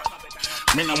option.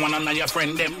 Me no wanna know your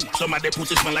friend them. Some of the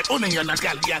pussy smell like onion and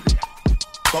scallion.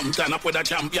 Come turn up with a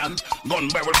champion. Gun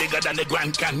barrel bigger than the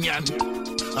Grand Canyon.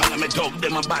 All of me dog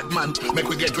them a bad man. Make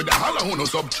we get rid of all of no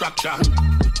subtraction.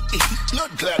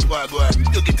 Blood clad wagwan.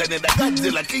 You get another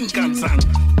Godzilla King Kong song.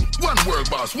 One work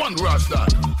boss, one rasta.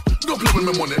 Don't play with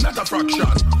me money, not a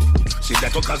fraction. See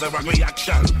that will cause a wrong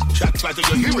reaction. Shots like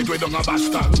you hear it, we don't have a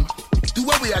stand. Do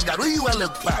what we got, where you a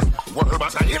look bad. World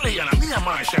boss a alien and me a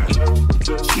Martian.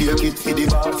 Shake it for the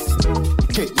boss.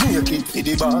 Get naked for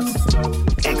the boss.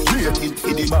 X-rated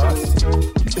for the boss.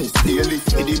 Best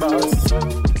playlist for the boss.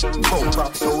 Bump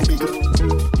up so big.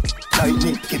 Like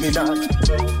Nicki Minaj.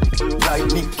 Like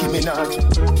Nicki Minaj.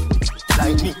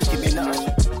 Like Nicki Minaj.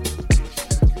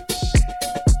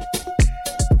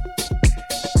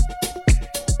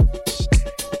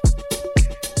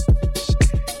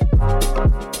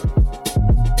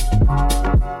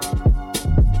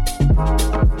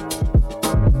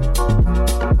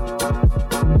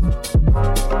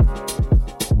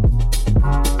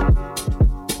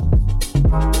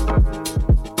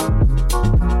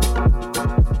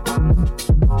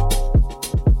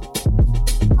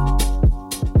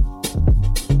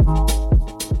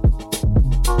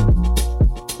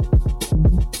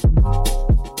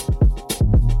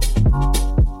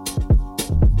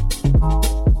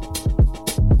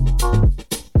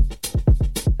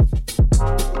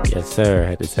 Sir, I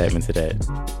had to tap into that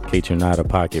K-Tronada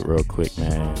pocket real quick,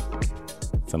 man.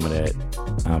 Some of that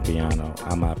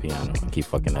Amapiano. I keep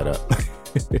fucking that up.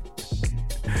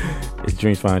 It's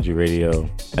Dreams Find You Radio,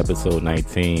 episode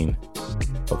 19.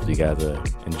 Hopefully you guys are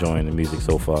enjoying the music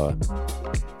so far.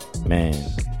 Man,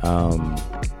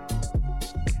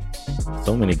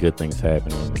 so many good things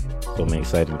happening. So many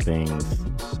exciting things.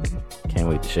 Can't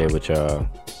wait to share with y'all.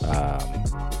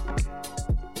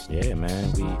 Yeah,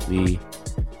 man, we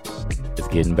it's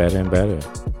getting better and better.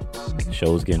 The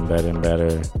show's getting better and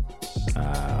better.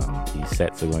 These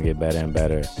sets are gonna get better and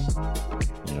better.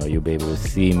 You know, you'll be able to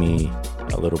see me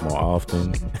a little more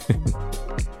often,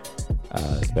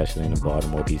 especially in the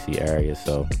Baltimore, DC area.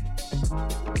 So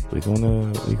we're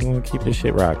gonna keep this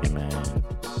shit rocking, man.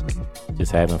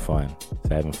 Just having fun.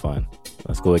 Just having fun.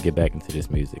 Let's go and get back into this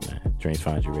music, man. Dreams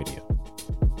Find You Radio.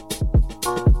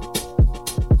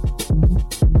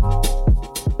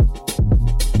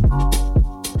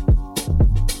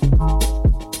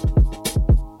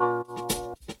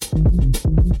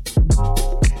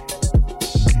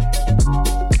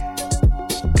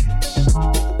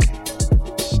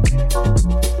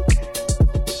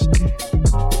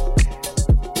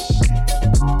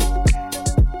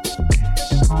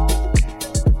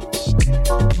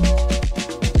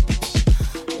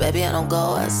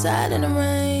 Outside in the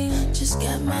rain, just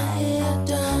got my hair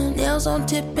done. Nails on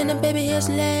tip and the baby hair's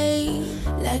laid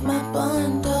like my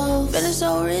bundle. Feeling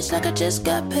so rich like I just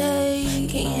got paid.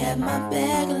 Can't have my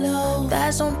bag low.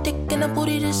 Thighs on thick and the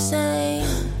booty the same,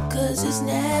 cause it's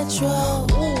natural.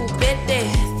 Ooh, bet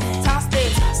that, toss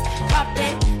that, pop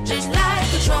that, just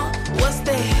like a trunk. What's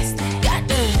that? Got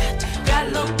that, got a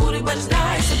little booty but it's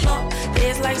nice and plump.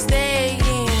 It's like staying,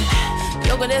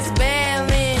 yoga that's balance.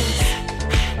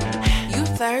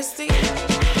 Thirsty? You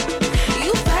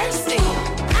thirsty?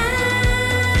 I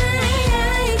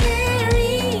can't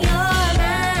read your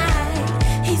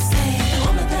mind. He said the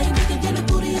only thing bigger than the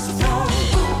booty is the wrong.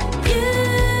 You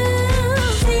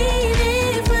see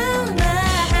it from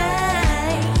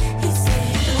behind. He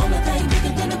said the only thing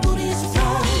bigger than the booty is the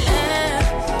wrong.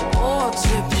 Oil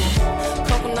dripping,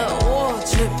 coconut oil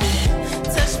dripping.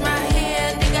 Touch my hair,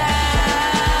 nigga.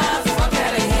 Fuck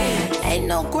out of here. Ain't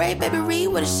no gray, baby, read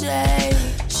what it say.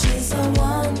 She's a one.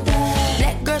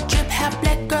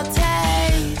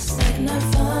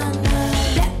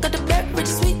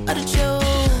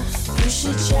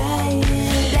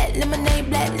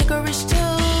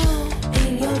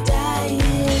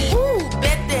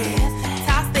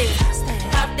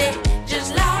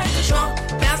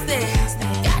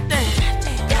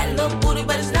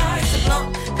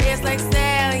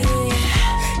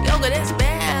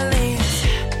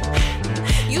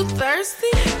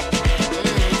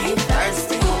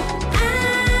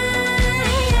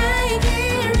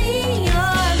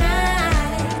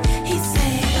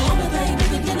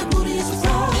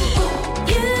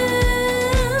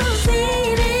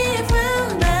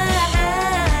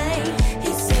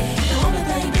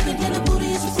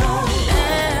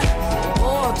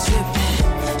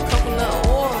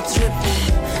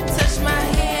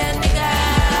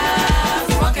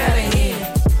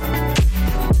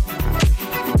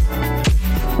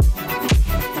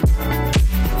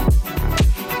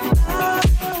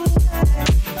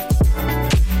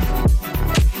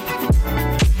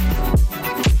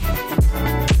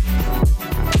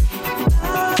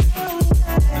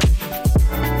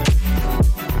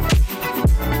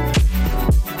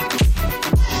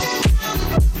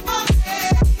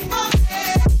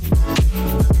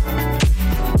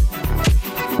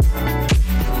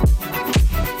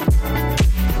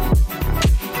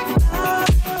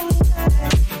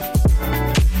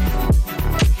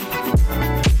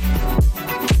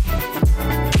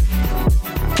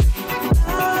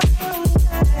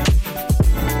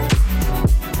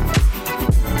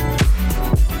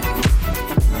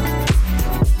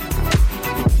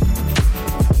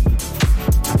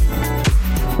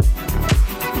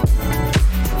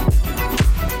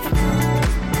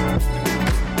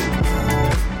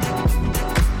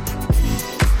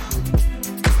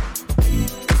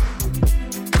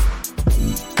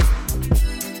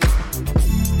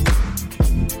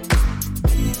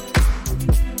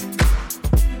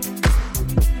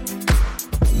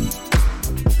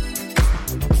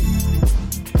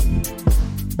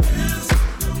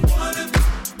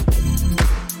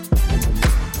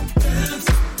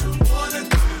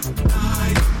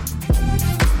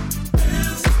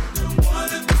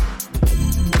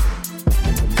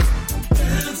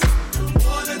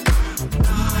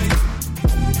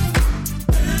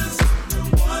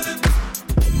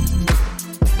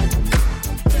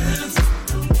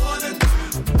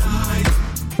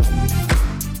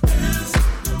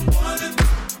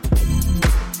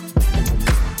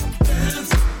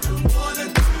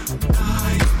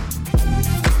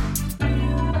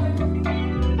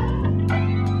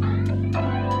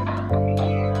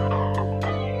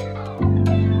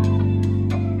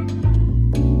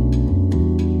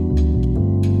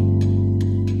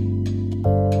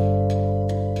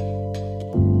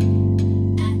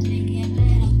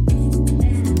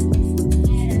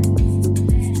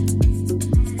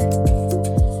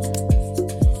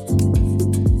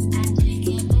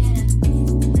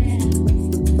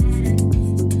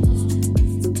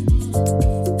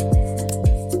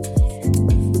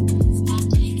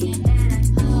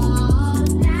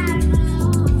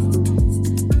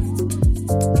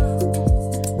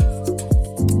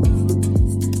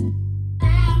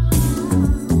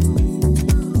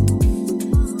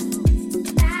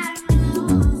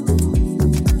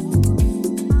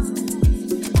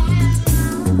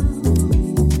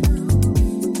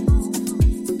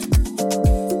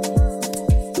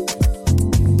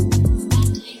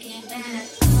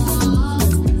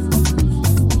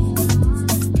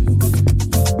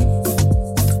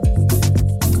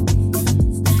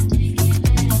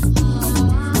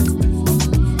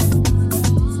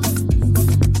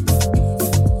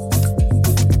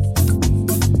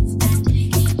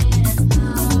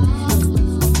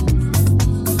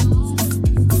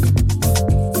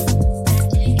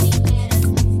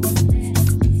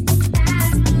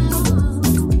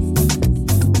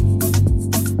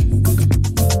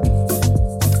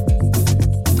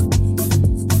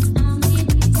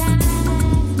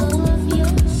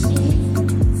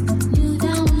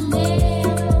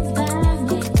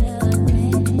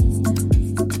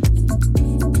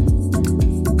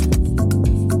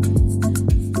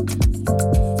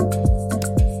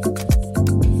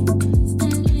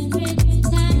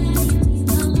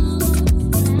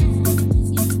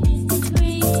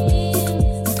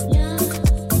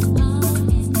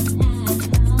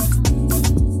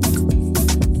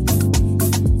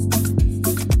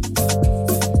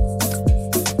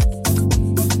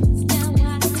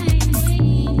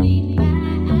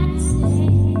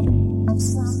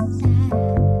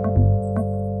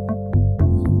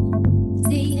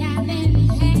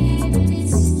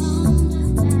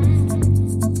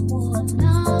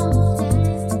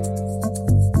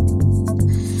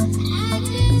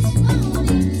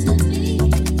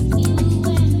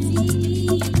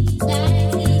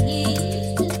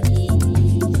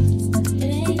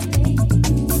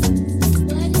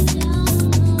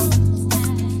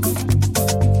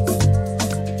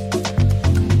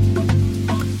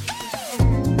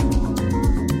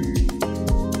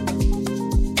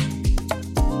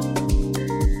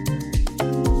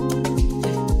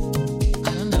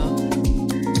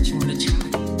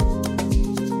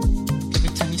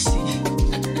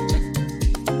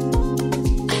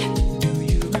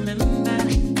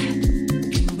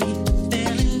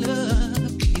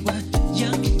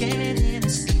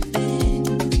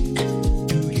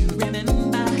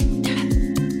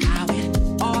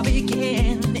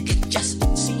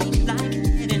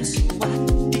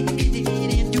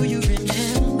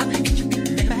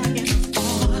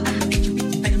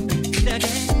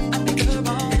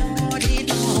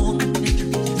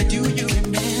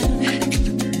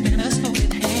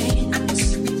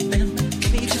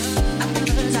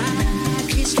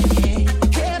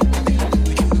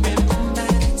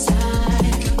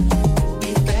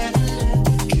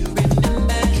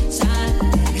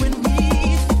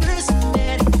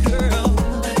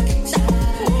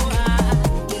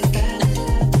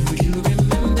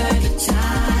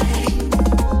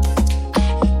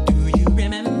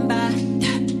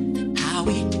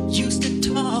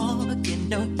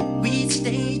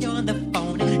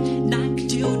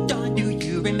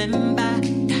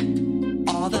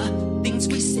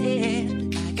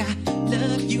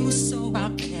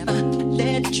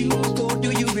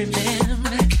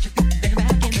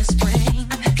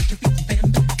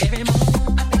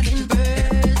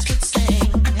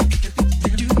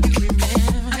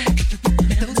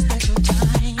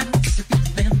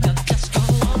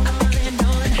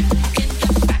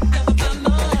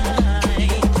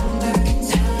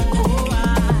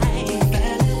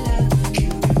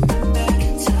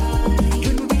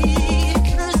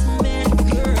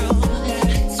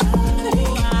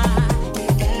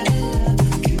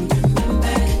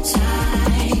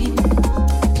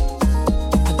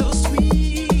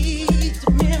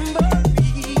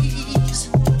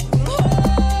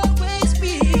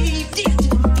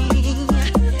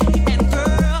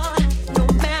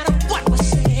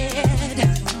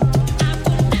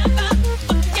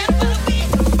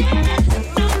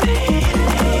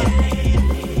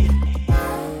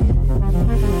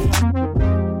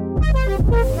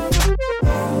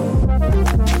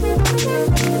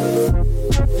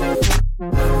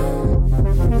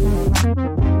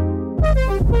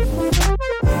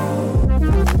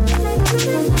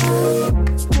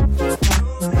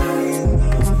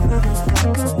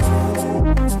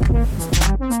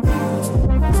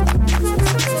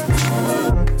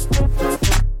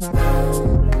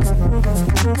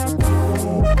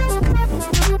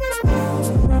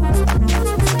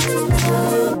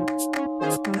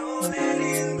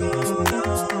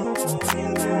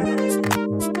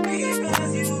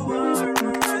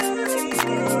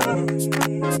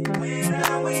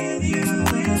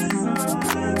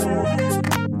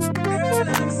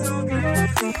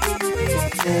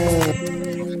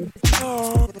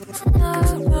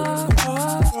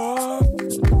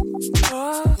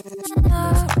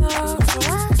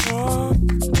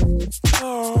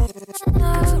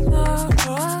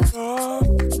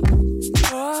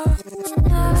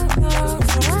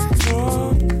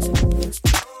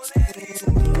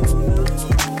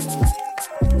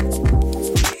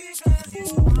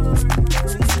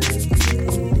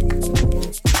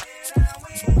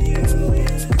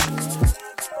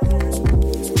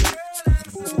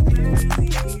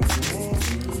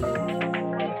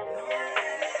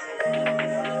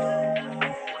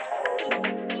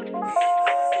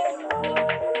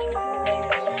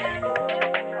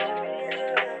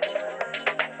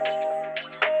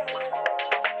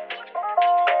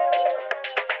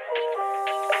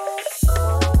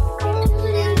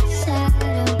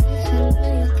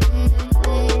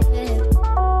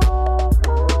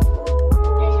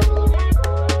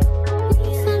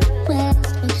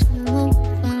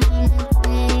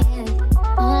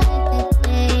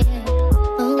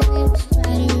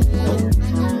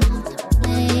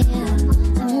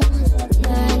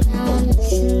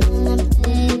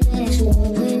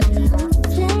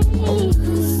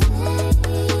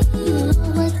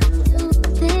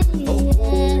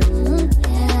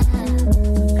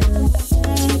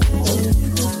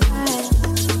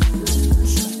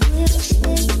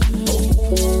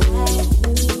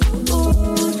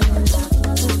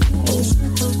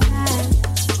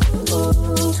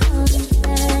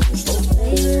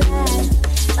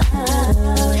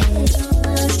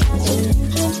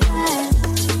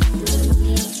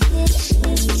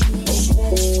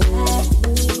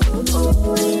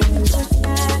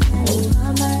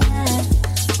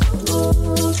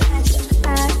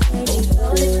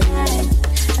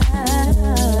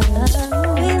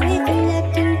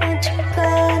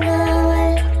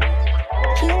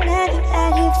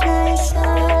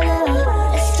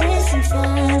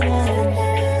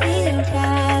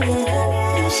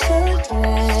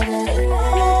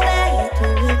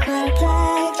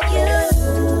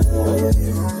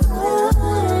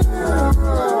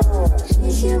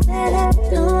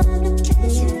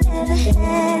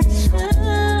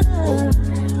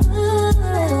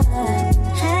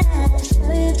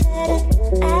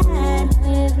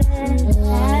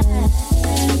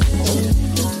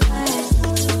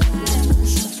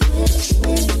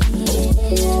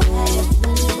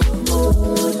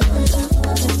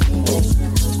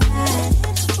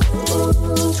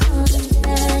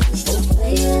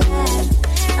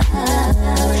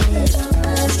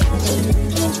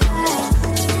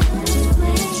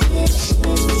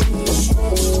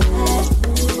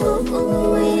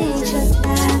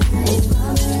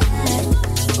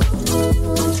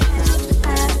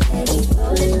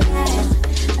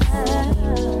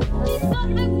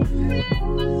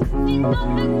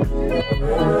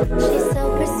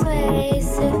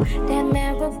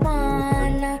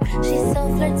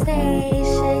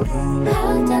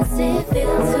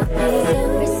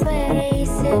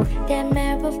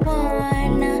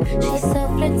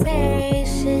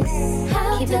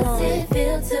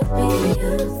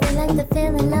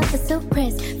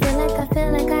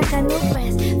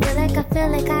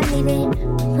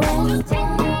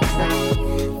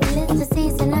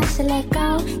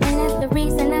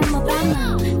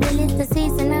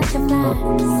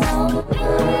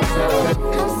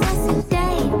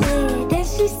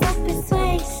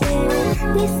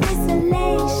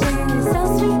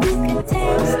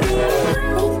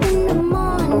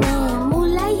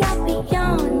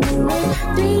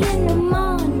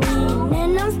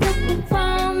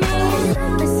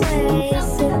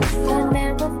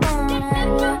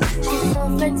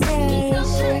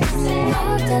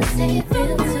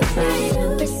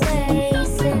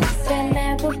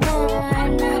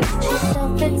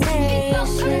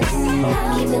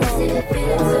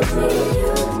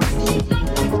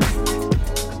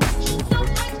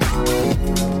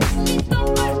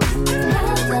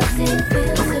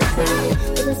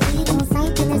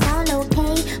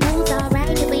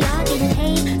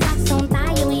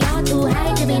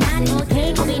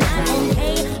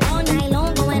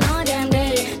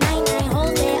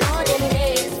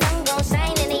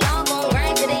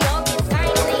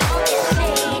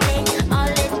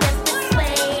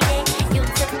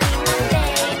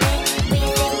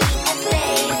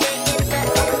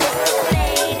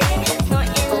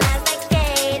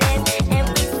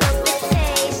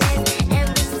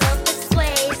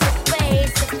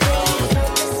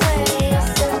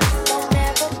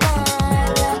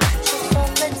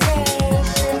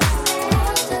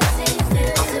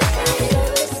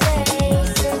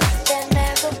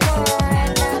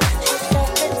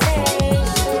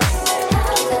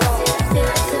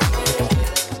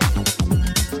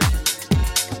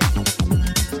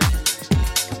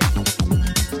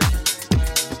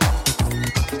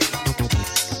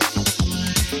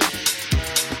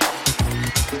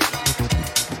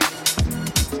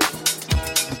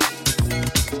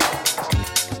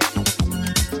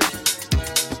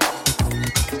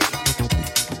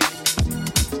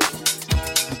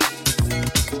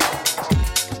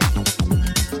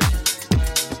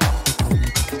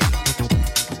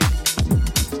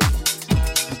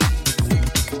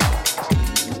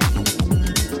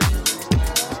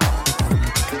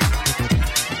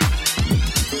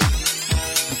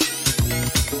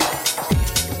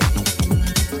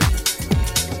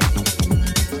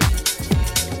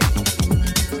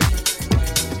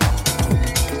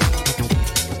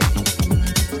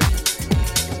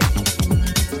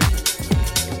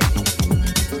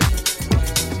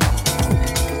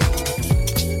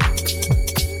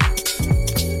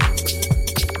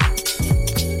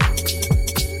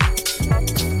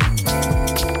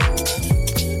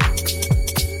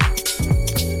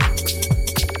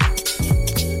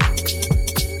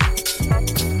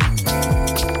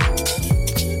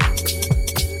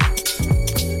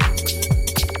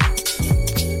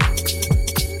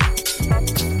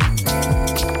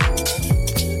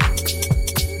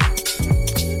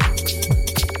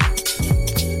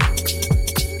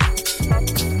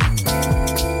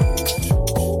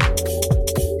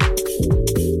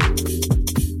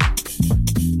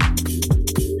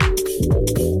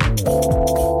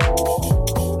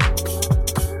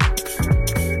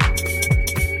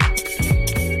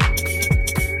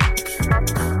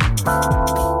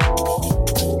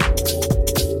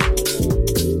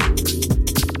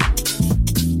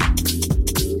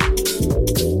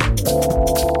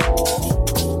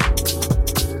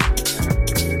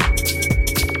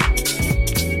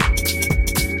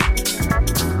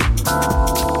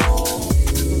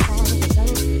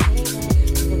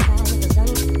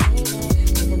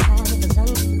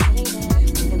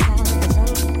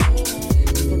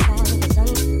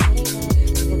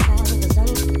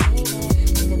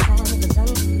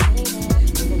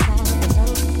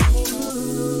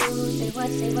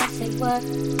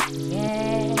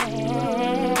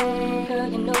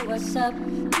 what's up.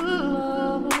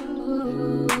 Ooh,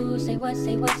 say what,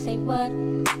 say what, say what.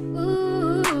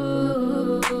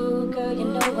 Ooh, girl, you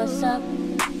know what's up.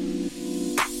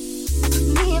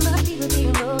 Me and my people be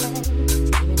rolling,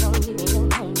 screaming on you and your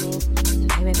homies. The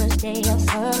very first day of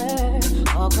summer,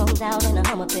 all comes out in a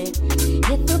Hummer pit.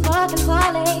 Hit the park and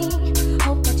parlay.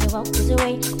 Hope that your walk is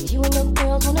away. You and your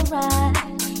girls wanna ride.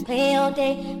 Play all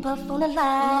day, puff on the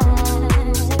line.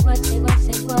 Say what, say what,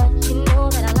 say what. You know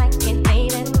that I like it,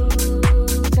 baby.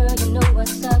 Ooh, girl, you know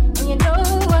what's up, and you know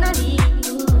what I need.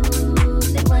 Ooh,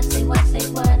 say what, say what, say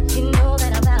what. You know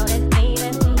that I'm about it, baby.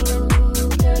 Ooh,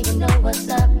 girl, you know what's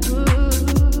up.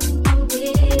 I'm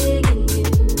digging you,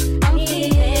 I'm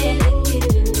feeling you.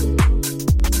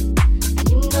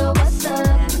 And you know what's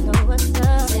up, you know what's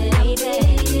up. Say I'm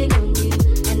digging on you,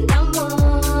 and I'm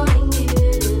wanting you.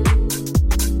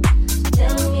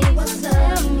 Tell me what's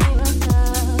up,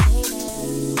 baby.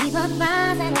 Leave our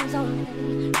fries and I'm zoning.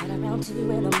 Right around 2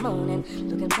 in the morning,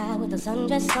 looking fly with the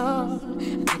sundress on. I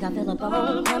think I feel a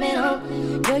bone coming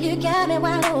on. Girl, you got me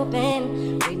wide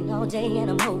open, waiting all day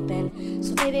and I'm hoping.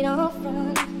 So baby, don't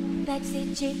front,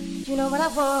 backseat chick, you know what I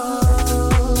want.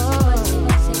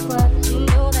 Say what, you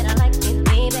know that I like it,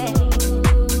 baby. Ooh,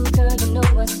 girl, you know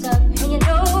what's up, and you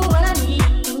know what I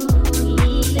need.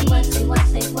 Ooh, say what, say what,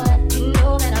 say what. You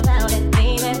know that I'm about it,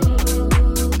 baby.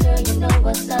 Ooh, girl, you know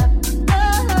what's up.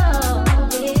 Oh, I'm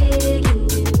digging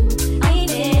you, I'm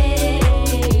digging,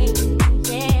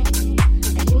 yeah.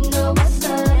 And you know what's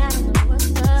up,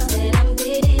 said I'm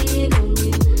digging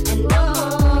you, and I'm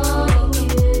wanting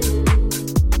you.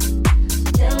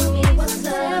 Tell me what's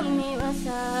up,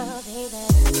 baby.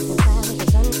 You can fly with the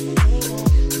sun, baby.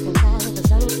 You can fly with the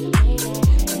sun, baby.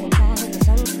 You can fly with the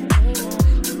sun, baby.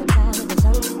 You can fly with the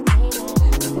sun, baby.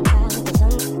 You can fly with the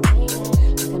sun, baby.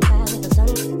 You can fly with the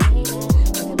sun, baby. You can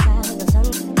fly with the sun,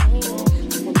 baby.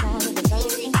 You can fly with the sun,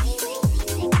 baby.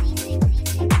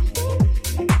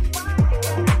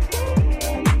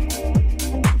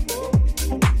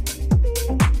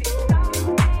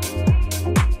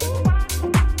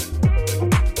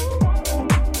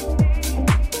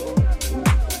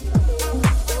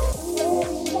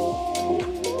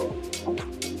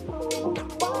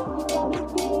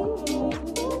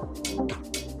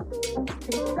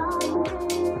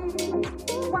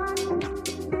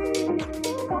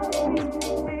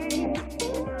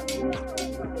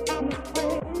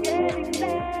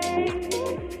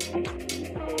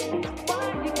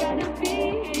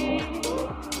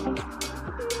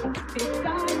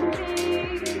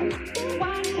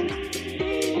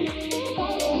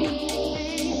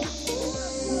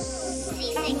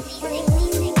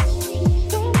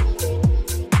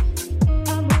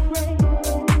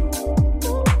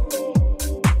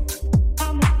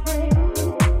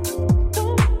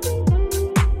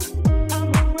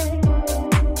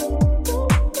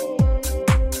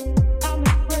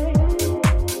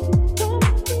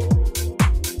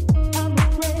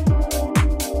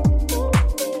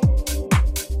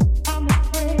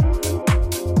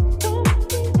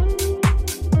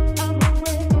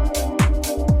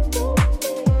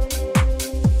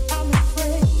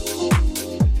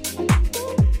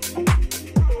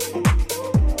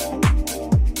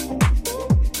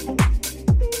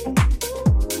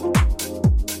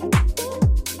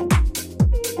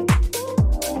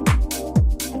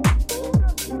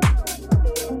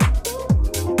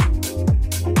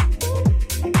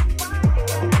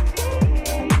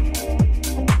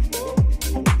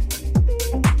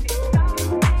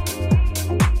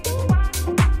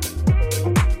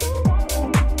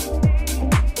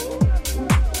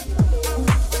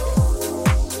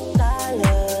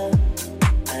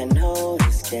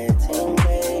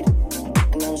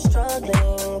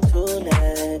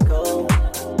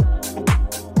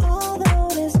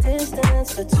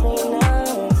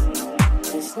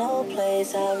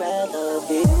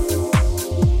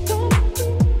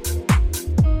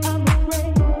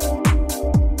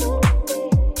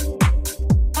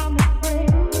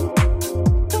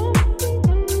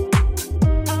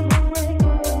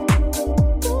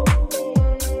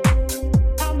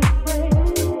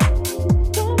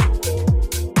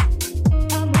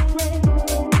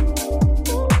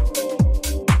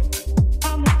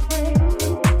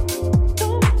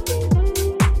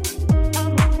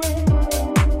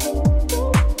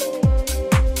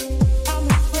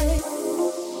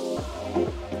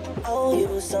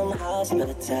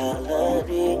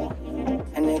 hospitality,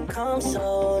 and it comes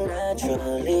so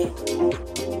naturally.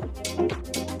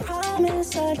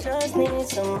 Promise I just need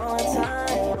some more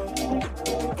time.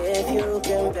 If you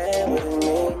can bear with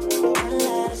me, and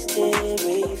last day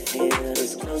we feel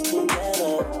this close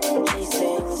together.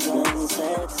 Chasing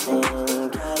sunset, singing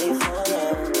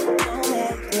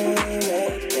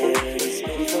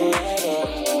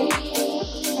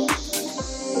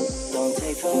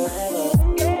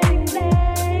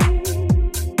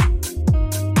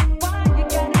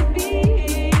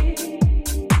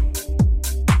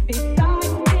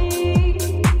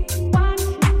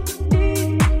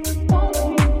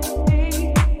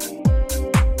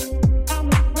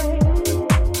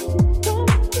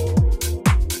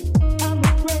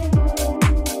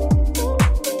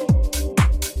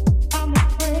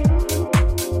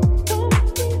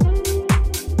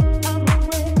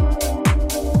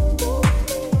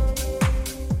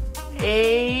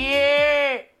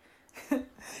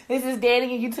This is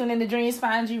Daddy, and you tune in to Dreams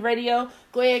Find You Radio.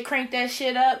 Go ahead, crank that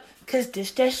shit up, cause this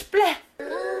that splat.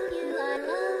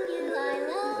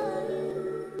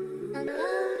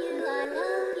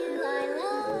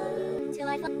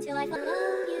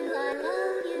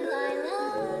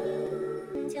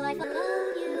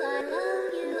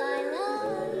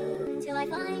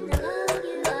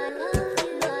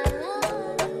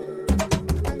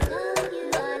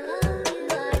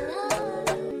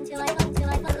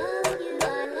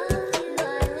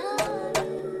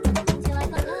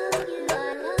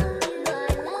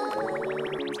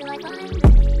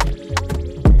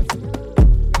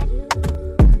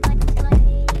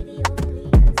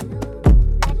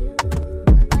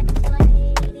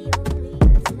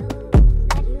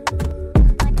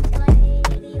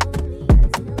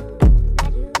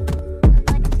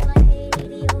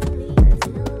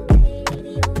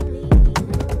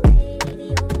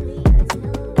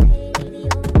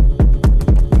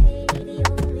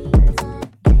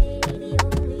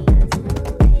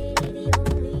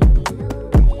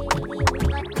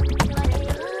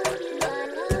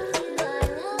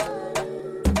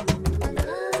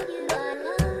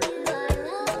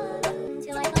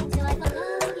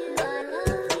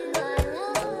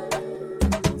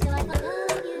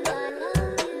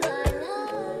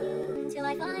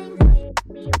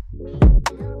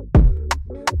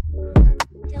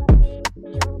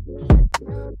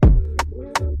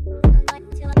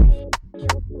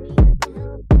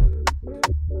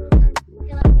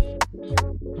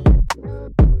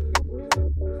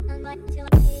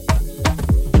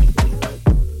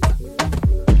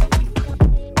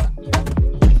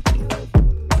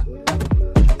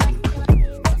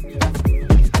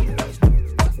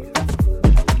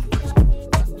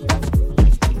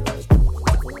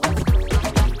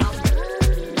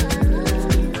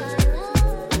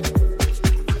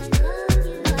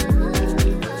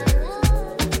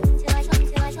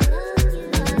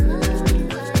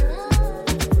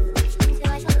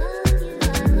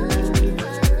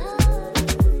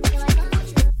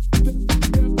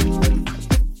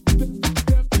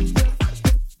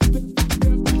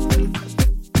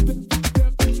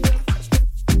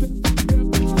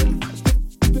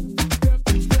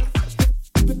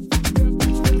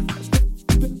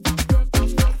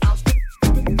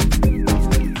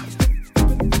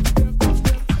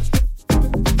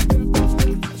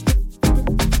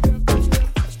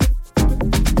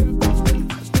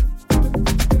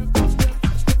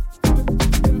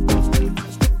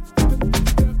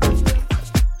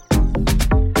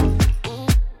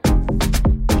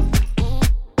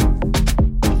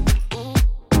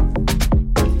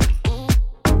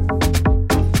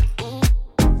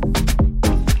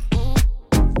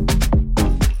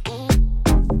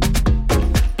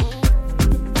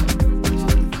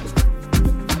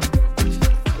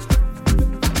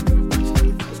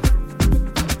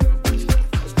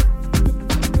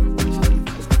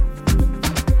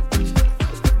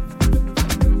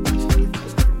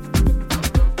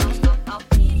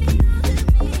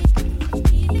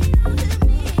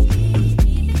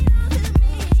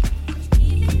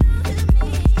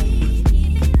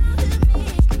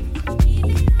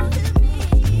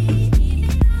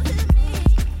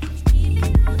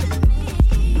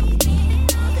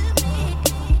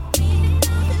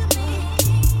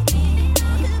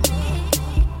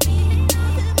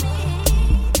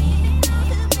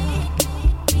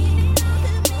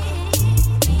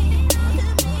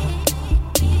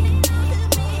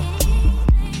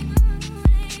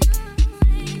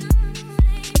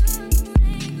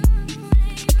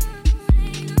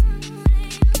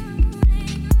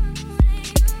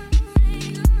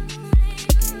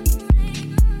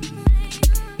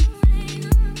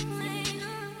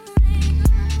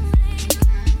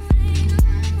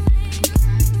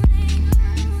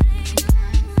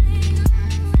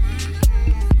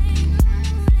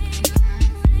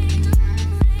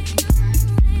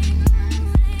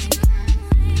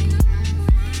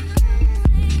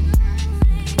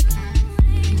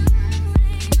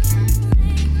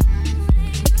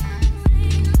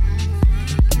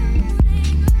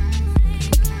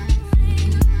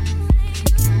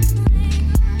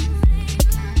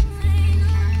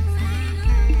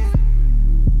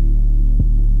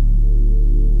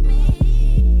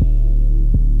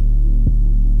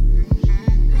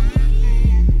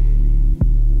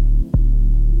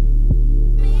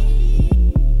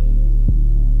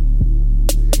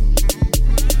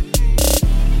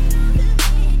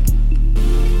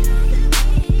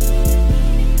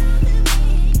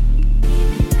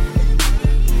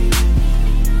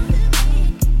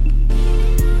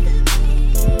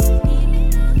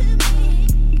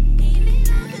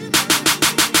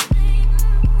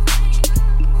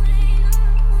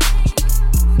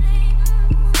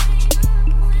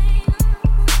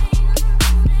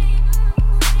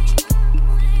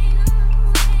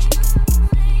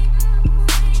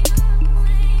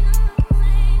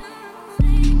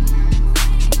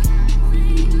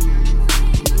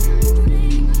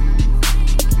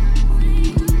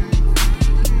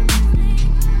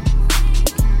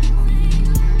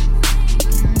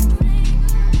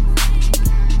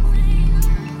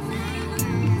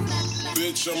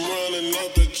 Bitch, I'm running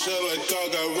out the check like I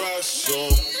got rocks on.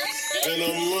 And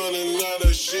I'm running out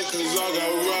of shit cause I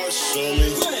got rocks on me.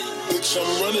 Bitch, I'm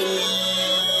running.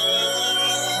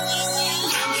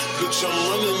 Bitch, I'm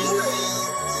running.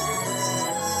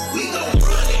 We gon'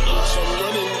 run it up. Bitch, I'm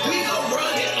running. We gon'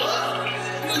 run it up.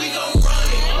 We gon' run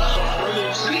it up.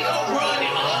 We gon' run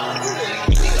it up.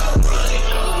 We gon' run it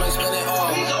up. We might spend it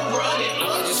all. We gon' run it up.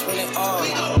 I just spend it all.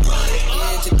 We gon' run it up.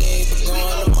 Yeah, today, but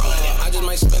going tomorrow. I just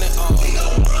might spend it all. We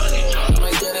gon' run it up. I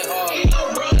might spend it all. We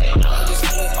gon' run it up. I just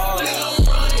spend it all. We gon'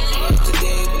 run it up.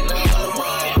 Today, but going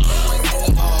tomorrow. I might spend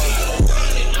it all. We gon'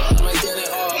 run it up. I might spend it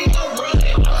all. We gon' run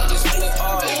it up. I just spend it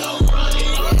all. We gon' run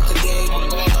it up. Today, but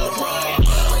going tomorrow.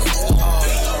 I might spend it all.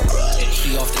 He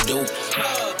off the dope.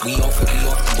 We off the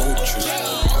boat.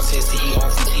 Says he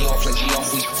off like he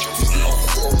off. We off the boat.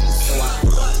 So I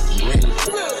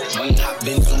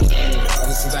been through the end.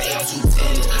 Ever since I hit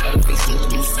 210. Other faces with the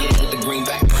blue skin, with the green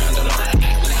background. Don't know how to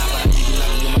act, but I like you like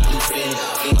you on my blue fin.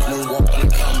 Big moonwalk when I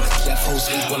come. Left whole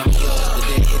sleep when I'm here. But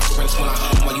then hits rinse when I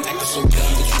hum. Why you acting so dumb?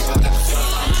 But you all got the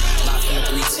fun. Locked in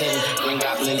the 310. Green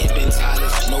goblin, it been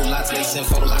tireless. No lots, they send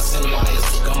photos, I send wires.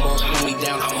 Gumballs pull me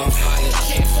down, I'm on fire.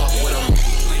 Can't fuck with them.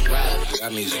 Got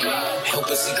music. Help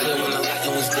us see clear when the light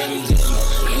was dim.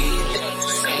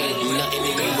 Nothing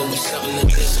in you, but we something to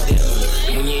this.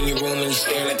 When you're in your room and you're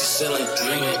staring at the ceiling,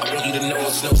 dreaming, I want you to know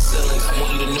it's no ceilings. I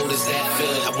want you to notice that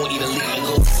feeling. I want you to leave and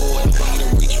go forward. I want you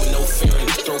to reach with no fearing.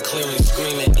 Throw clearance,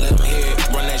 screaming, let them hear it.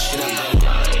 Run that shit up.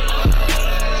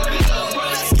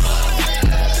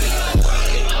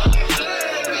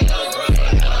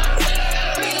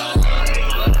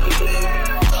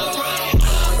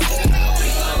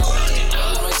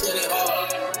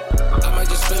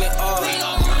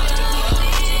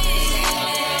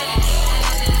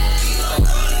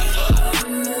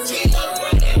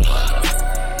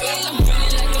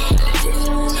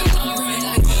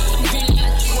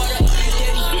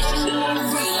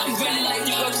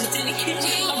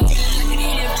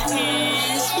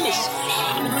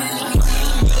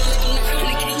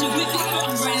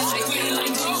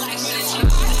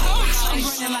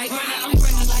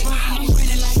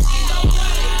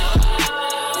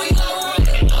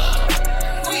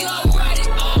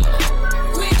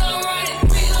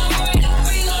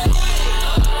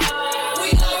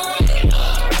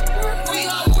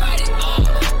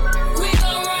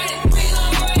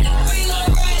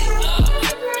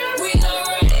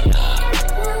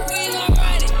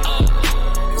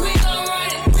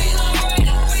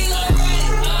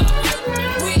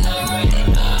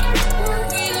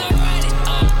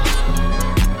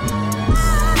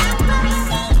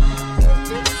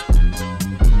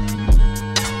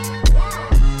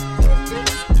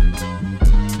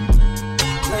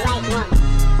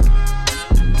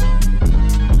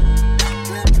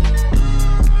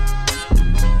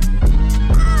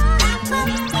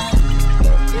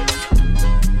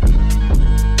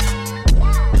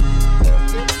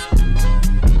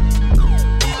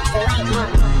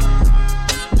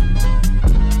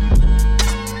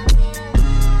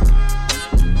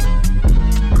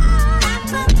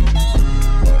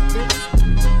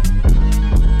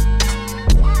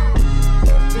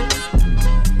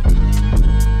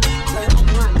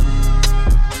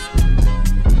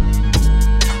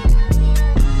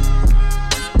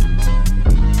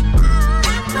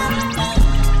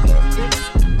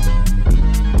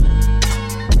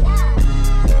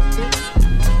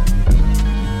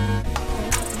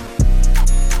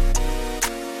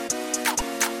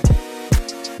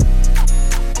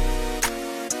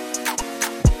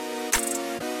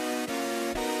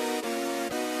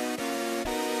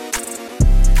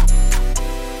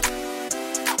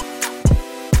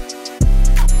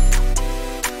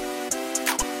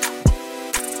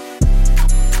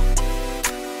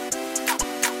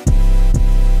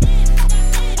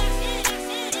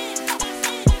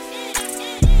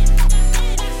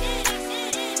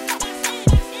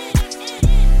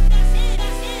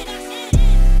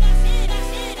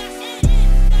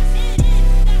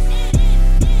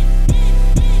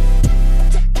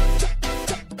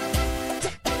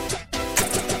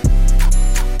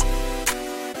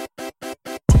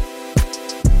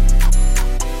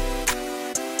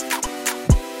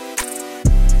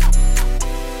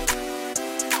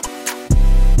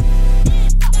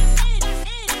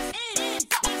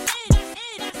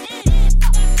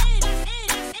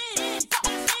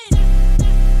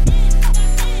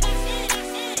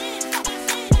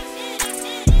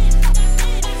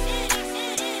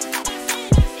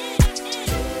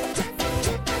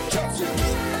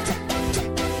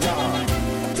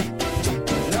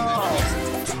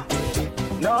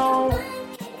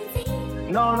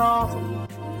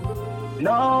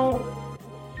 No.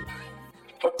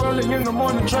 Early in the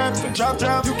morning traffic,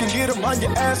 drop, you can get them on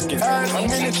your asking. How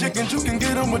many chickens you can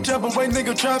get them, whichever way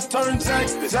nigga trap turn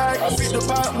taxes. I beat the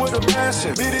pot with a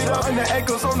passion, beat it up in the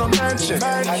acres on the mansion.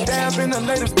 I dab in the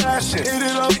latest fashion, hit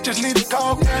it up, just need to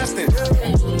call casting.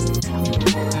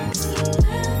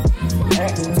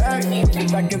 Tag,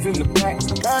 back is in the back,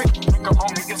 tag, nigga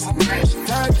only get some cash,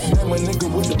 tag, name a nigga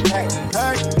with the pack,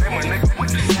 tag, name a nigga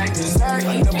with the sack, tag, I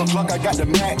never fuck, I got the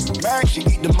Mac, she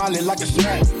eat the molly like a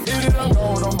snack, hit it up,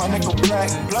 gold on my nickel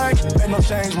black, ain't no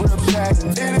change, rib shack,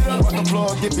 hit it up, on the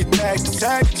floor, get me tagged,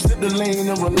 sip the lean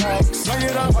and relax, lay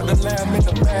it up, put the lamb in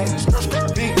the bag,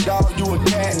 big dog, you a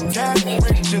cat,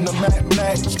 rich in the matte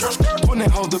black, 20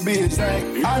 hoes to be exact,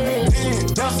 I ain't in,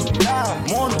 that's a dime,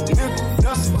 want a nickel,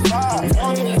 that's a five.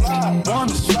 Wanna fly,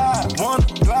 wanna slide, wanna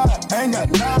glide, ain't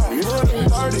got time. Put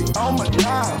 30 on my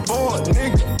dime, for a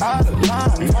nigga out of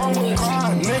line. Mama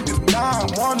crying, niggas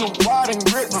dying, wonder why they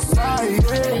rip the side.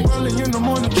 Yeah, early in the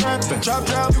morning trapping, chop,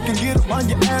 you can get them on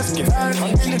your asking. How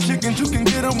many chickens you can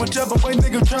get them, whichever way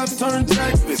nigga trap turn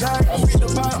taxes. I beat the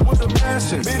pot with a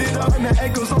passion, beat it up in the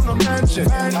acres on the mansion.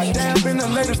 I dab in the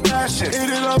latest fashion, hit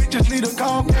it up, just need a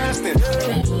call casting.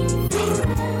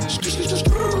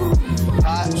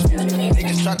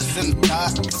 Niggas try to send the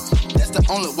dot. That's the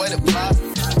only way to fly.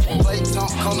 Play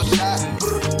talk on the shot.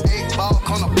 8 ball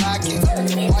on the pocket.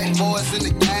 White boys in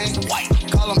the game.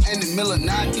 Call them Andy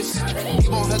Milonakis. He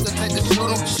won't hesitate to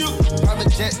shoot him. Private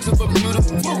jet to Bermuda.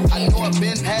 I know I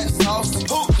been had sauce.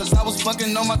 Cause I was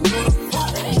fucking on my doodle.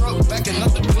 Truck backing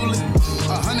up the cooler.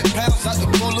 100 pounds out the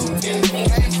cooler.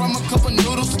 Came from a couple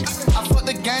noodles. I fucked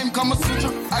the game, Kama Sutra.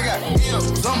 I got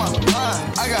M's on my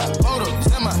mind. I got photos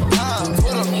in my time.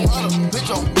 Put a model, bitch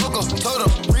on Booker, Toto,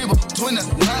 Reba, 29.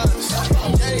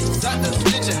 J's out the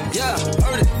stitching, yeah,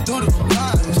 heard it through the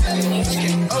lines.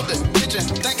 Taking up the kitchen,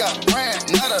 think I ran,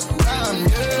 not a dime,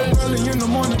 yeah. Early in the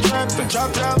morning traffic, chop,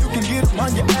 you can get them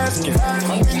on your asking.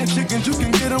 How many chickens you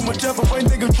can get them, whichever way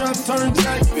nigga trap turn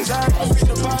taxes. I beat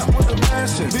the pot with a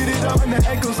passion, beat it up in the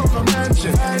acres on the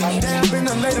mansion. I dab in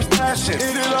the latest fashion,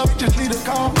 hit it up, just need a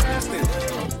call casting.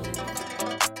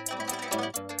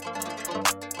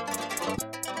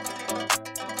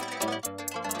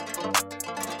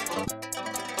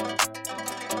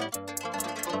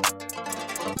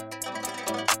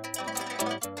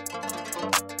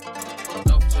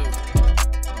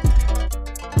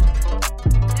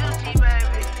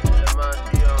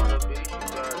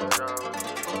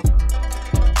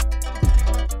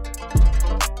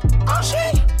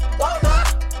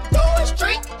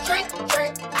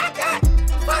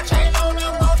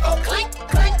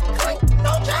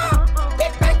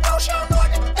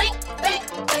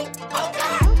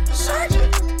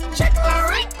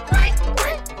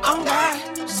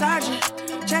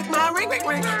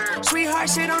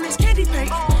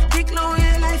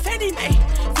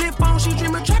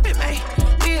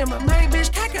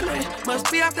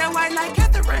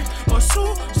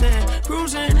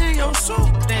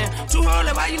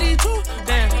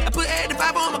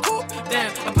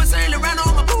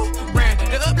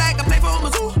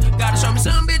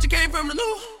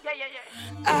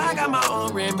 I got my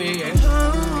own Remy at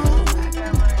home.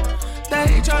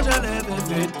 They charge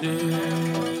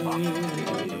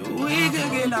 $11.50. We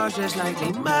could get lost just like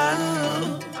they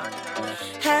might.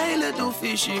 Hey, little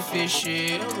fishy. I'm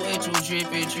way too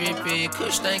drippy.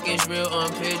 Kush think it's real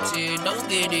unpity. Don't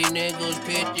get these niggas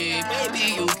pity.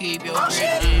 Baby, you keep your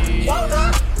pretty. Hold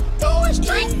up, do is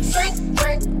drink.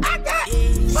 I got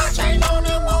my chain on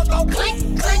them, won't go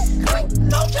clink.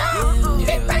 No job,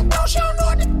 big bank, no show, know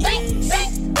what to think.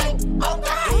 Oh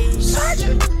God,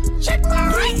 surgeon, check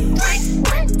my ring.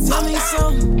 Tell me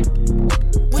something,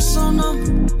 what's on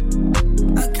them?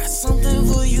 I got something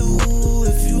for you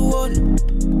if you want it.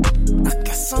 I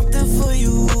got something for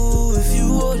you if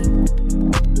you want it.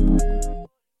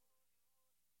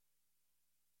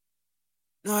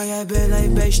 No, I got bad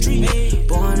like Bay Street.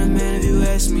 Born a man if you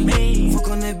ask me. Fuck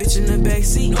on that bitch in the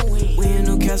backseat. We ain't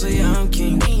no castle, yeah, I'm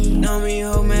king. Now me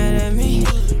hoe mad at me.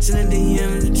 Send a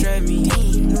DM to trap me.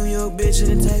 New York bitch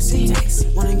in a taxi.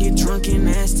 Wanna get drunk and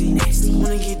nasty.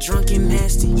 Wanna get drunk and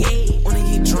nasty. Wanna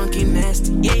get drunk and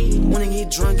nasty. Wanna get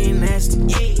drunk and nasty.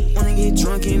 Wanna get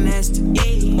drunk and nasty.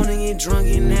 Wanna get drunk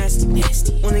and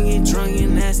nasty. Wanna get drunk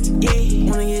and nasty.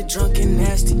 Wanna get drunk and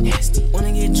nasty.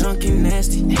 Wanna get drunk and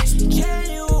nasty. Yeah.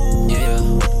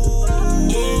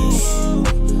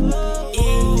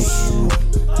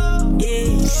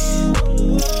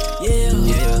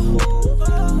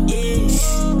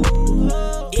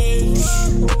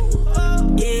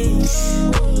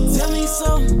 Tell me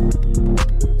something,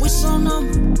 what's on them?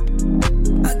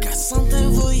 I got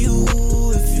something for you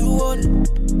if you want it.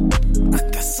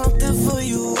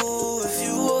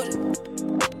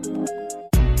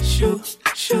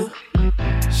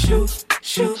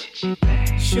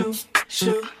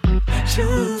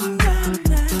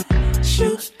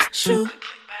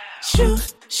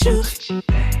 Shoot, shoot,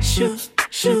 shoot,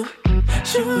 shoot,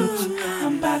 shoot.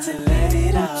 I'm about to let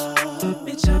it all.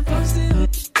 Bitch, I'm posted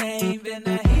with the game. Then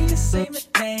I hear you say my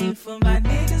name. For my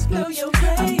niggas blow your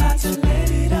brain. I'm about to let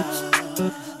it all.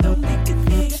 Don't make a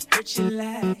nigga hurt your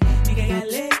life. Nigga got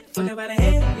lit, fuck about a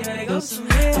head. You better go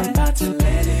somewhere. I'm about to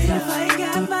let it all. If I ain't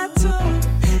got my tool,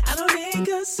 I don't need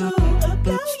a suit. I'll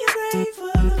blow your brain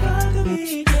for the fuck of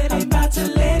me. I'm about to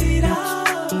let it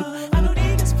all. I don't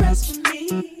need express for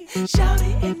me. Shout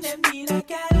it in that mean I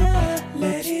gotta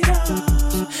let it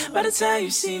all. By the time you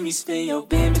see me spin your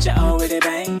bin, bitch, I already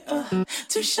bang.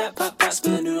 2-shot pop,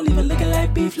 spill a noodle, leave it looking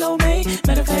like beef lo mein.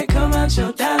 Matter of fact, come out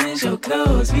your diamonds, your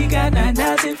clothes. We got 9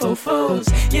 9s and 4 foes.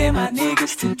 Yeah, my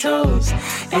niggas 10 toes.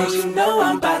 And you know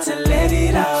I'm about to let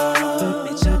it all.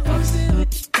 Bitch, I'm posted with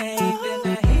the game.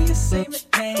 Then I hear you say my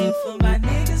name. For my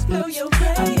niggas blow your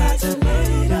brain. I'm about to let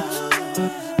it all.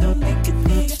 Don't make a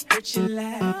nigga hurt your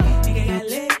life. Nigga got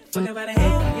lit, fuck about a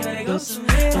head. You better go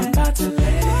somewhere. I'm about to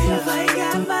let it all. If I ain't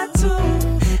got my tool,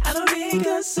 I don't need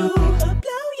a suit. I'll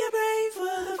blow your brain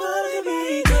for the fuck of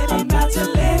me. I'm about to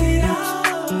let it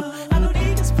all. I don't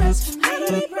need express for me.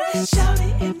 Shout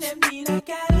it in that mean I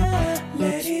gotta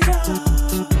let it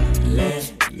all.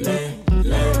 Let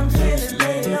I'm feeling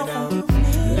let it all.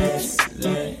 Let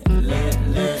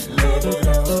it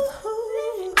all.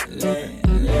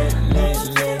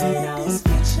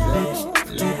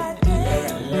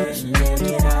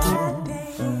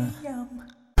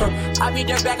 I be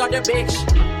there back on the bitch.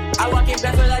 I walk in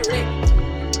barefoot like Rick.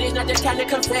 This not the time to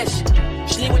confess.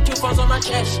 Sleep with 2 phones on my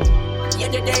chest.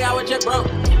 Yesterday I was just broke.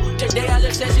 Today I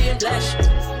look sexy and blessed.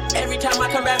 Every time I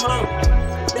come back home,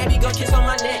 baby go kiss on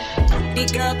my neck.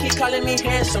 These girls keep calling me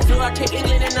handsome. Flew out to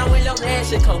England and I'm in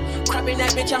Mexico. Cropping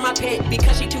that bitch on my pet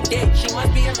because she too dead. She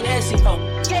must be a nasty hoe.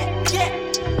 Yeah.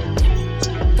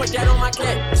 Put that on my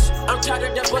clips. I'm tired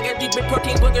of the boogers, these big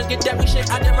protein boogers. Get that weak shit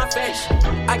out of my face.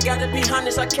 I gotta be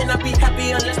honest, I cannot be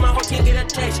happy unless my whole team get a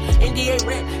taste. NDA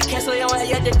red, cancel your ass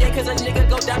today cause a nigga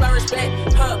go die by respect.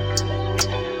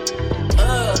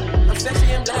 I'm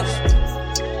sexy and blessed.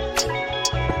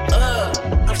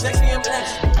 I'm sexy and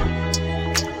blessed.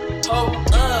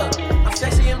 I'm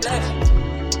sexy and blessed.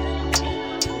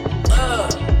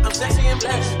 I'm sexy and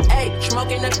blessed. Ayy,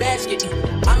 smoke in the basket.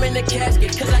 I'm in the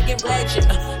casket, cause I get ratchet.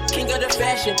 King of the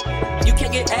fashion. You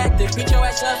can't get active, beat your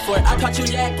ass up for it. I caught you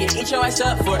lacking, eat your ass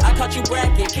up for it. I caught you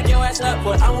bracket, kick your ass up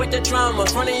for it. I'm with the drama,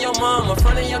 front of your mama,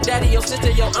 front of your daddy, your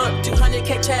sister, your aunt.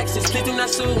 200K taxes, please do not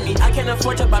sue me. I can't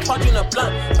afford to buy part in a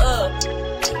blunt.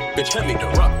 Bitch, hand me the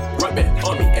rock, right back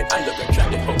on me, and I look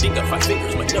attractive. Holding up 5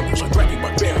 fingers, my numbers are bragging,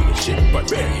 barbarian shit,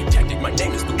 barbarian tactic. My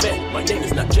name is the man, my name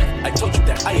is not Jack. I told you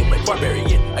that I am a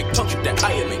barbarian. I told you that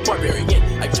I am a barbarian.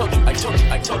 I told you.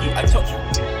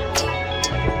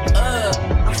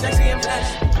 I'm sexy and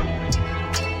blessed.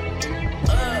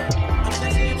 I'm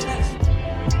sexy and blessed.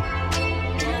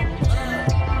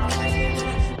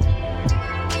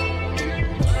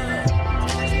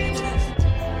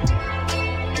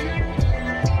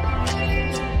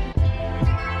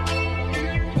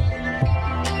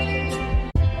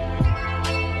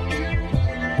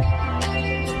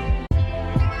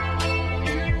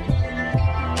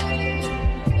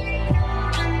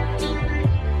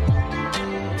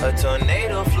 A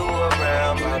tornado flew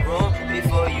around my room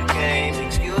before you came.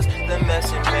 Excuse the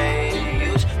mess it made. It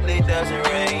usually doesn't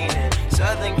rain in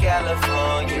Southern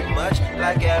California, much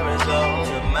like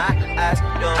Arizona. My eyes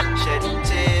don't shed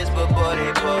tears, but boy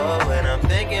they pour when I'm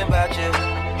thinking about you.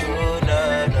 Ooh, no,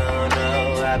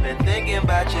 I've been thinking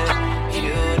about you.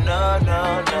 You no,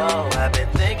 I've been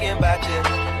thinking about you.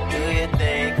 Do you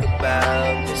think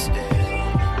about me still?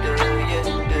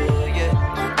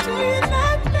 Do you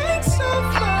not think so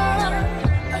far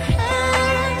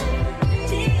ahead?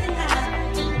 Do you not?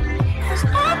 'Cause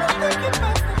I've been thinking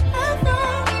about forever.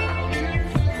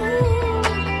 Ooh.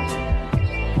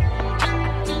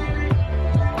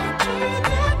 Do you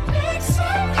not think so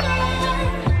far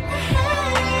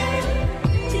ahead?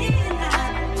 Do you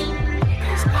not?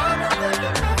 'Cause I've been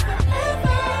thinking about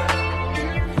forever.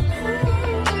 Ooh.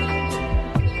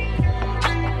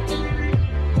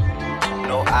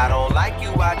 No, I don't like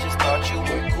you, I just thought you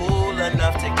were cool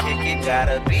enough to kick it. Got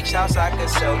a beach house I could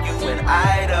sell you in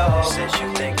Idaho. Since you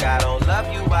think I don't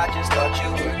love you, I just thought you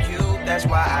were cute. That's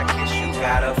why I kiss you.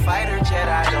 Got a fighter jet,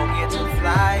 I don't get to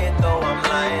fly it, though I'm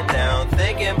lying down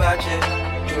thinking about you.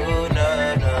 Ooh, no,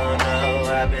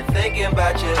 I've been thinking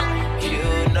about you. You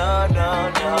no,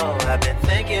 I've been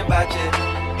thinking about you.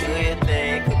 Do you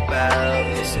think about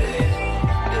me still?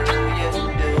 Do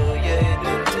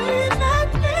you not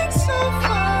think so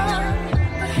far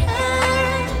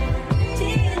ahead? Do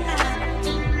you not?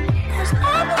 'Cause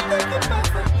I've been thinking about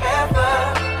forever.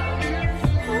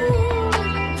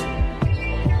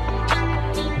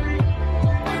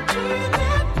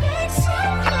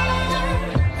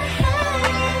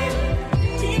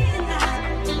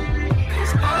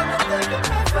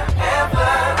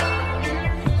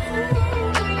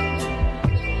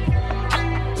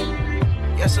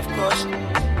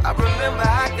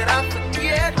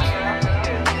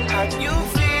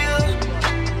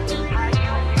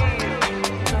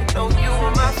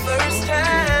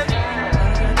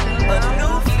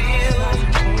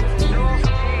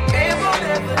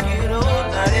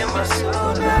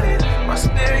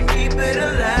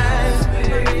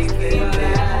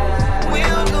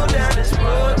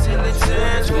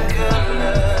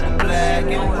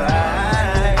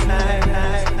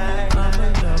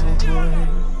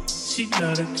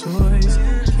 of the toys.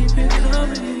 Keep it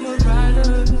coming in your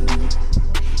rider.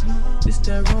 Just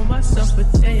that roll myself a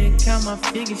day and count my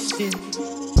figure shit.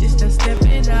 Just that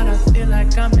stepping out, I feel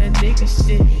like I'm that nigga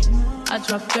shit. I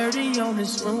drop 30 on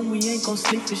this room, we ain't gon'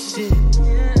 sleep for shit.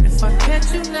 If I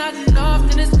catch you nodding off,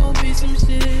 then it's gon' be some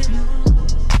shit.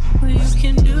 Well, you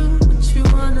can do what you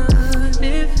wanna,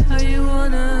 live how you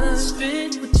wanna,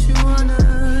 spin what you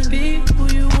wanna, be who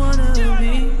you wanna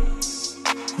be.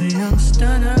 A young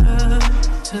stunner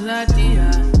till I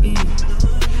die.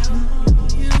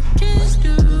 You can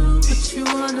do what you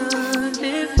wanna,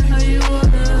 live how you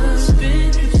wanna, spin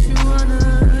what you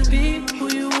wanna, be who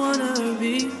you wanna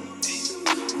be.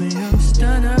 A young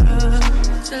stunner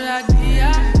till I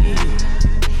die.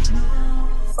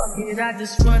 Fuck it, I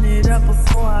just run it up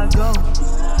before I go.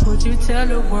 Would you tell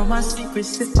the world my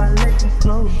secrets if I let you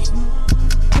close?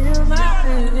 Feel my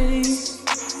face,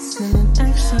 sending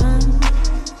action.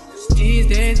 These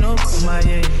days no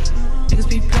kumbaya, niggas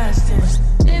be blasting.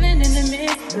 Living in the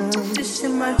middle, this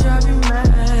shit might drive you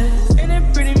mad. Ain't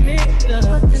it pretty mixed up,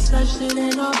 but this life shit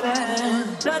ain't all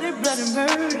bad. Bloody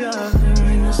murder,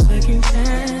 there ain't no second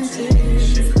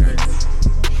chances.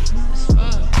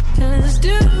 Just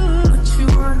do what you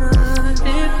wanna,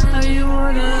 live how you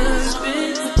wanna,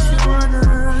 spin what you wanna,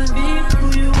 be who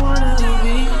you wanna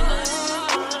be.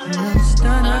 And I'm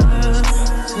stunner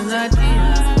till I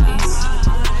die.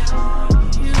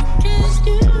 You can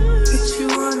do what you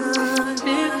wanna,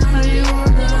 live how you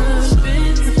wanna,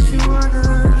 spin what you wanna,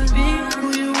 be who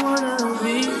you wanna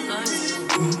be.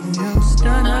 And I'm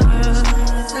stunner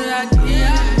till I die.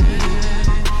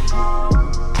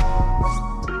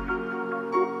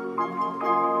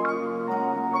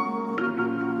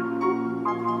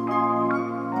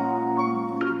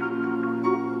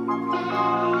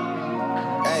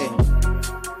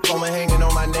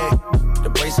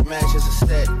 Matches a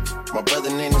set. My brother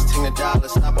named is $10.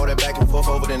 Stop all that back and forth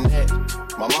over the net.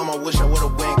 My mama wish I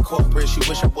would've went corporate. She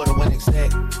wish I would've went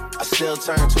exec. I still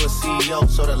turn to a CEO,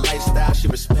 so the lifestyle she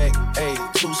respect. Hey,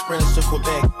 2 sprinters to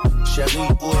Quebec. Chevy,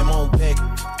 ooh, and Montbec.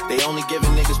 They only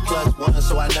giving niggas +1,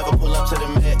 so I never pull up to the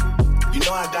Met. You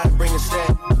know I gotta bring the set.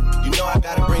 You know I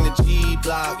gotta bring the G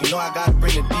block. You know I gotta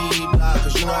bring the D block.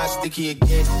 Cause you know how sticky it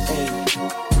get. Hey.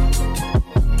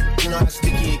 You know how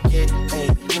sticky it get, hey.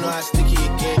 You know how sticky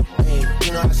it get, hey.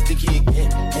 You know how sticky it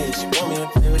get, hey. She want me to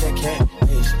play with that cat,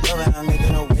 hey. She love how I make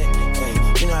her no wet, hey.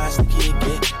 You know how sticky it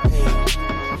get, hey.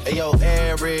 Hey yo,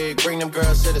 Eric, bring them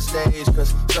girls to the stage,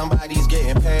 cause somebody's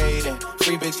getting paid and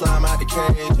free big slime out the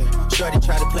cage. And Shorty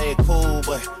tried to play it cool,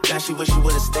 but now she wish she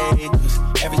would've stayed. Cause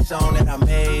every song that I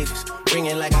made is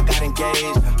ringing like I got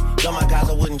engaged. Yo, my guys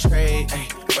I wouldn't trade, hey.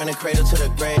 Running cradle to the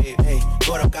grave, hey.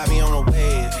 Gordo got me on the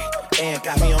wave, hey. And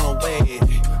got me on the way.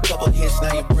 Couple hits,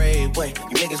 now you brave. Wait,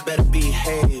 you niggas better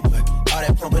behave. But all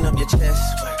that pumping up your chest.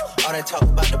 But all that talk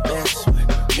about the best.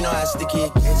 But you know how sticky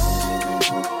it gets.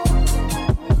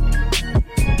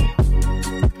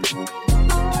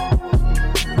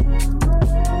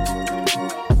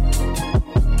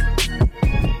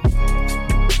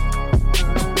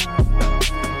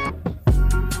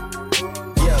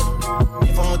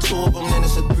 Two of them, then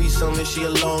it's a threesome. If she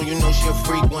alone, you know she a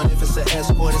freak one. If it's an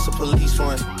escort, it's a police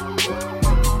one.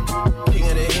 King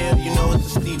of the hill, you know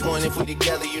it's a steep one. If we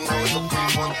together, you know it's a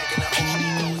free one.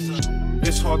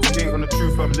 It's hard to date on the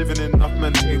truth, I'm living in enough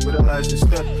men hate with the lies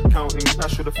instead. Counting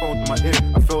cash with the phone to my ear.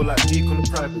 I feel like Deke on a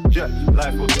private jet.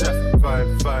 Life or death,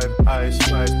 5 eyes,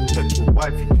 5 potential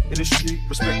wifey. In the street,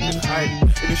 respected, hiding.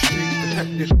 In the street,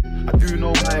 protected. I do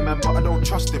know my man, but I don't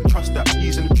trust him. Trust that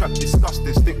he's in the trap,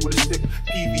 disgusting. Stick with a stick,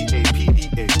 PVA,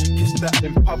 PDA. Kiss that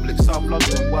in public, South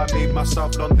London. Why I made my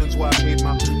South London's why I made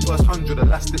my first 100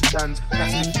 elastic bands,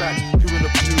 plastic bags. Doing the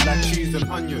blue like cheese and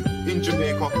onion. In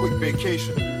Jamaica, quick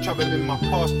vacation. Traveling my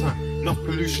pastime. Enough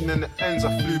pollution in the ends.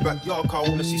 I flew back York, I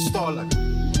wanna see starlight.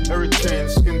 Eritrean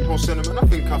skin tone sentiment, I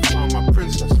think I found my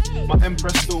princess. My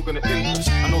empress still gonna impress.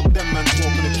 I know them man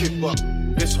talking a kid, but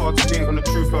it's hard to date on the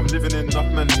truth. I'm living in enough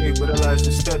men hate with the lies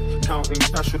instead. Counting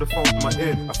cash with the phone to my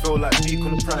ear. I feel like Deke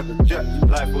on a private jet.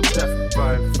 Life or death,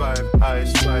 5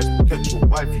 eyes, 5 potential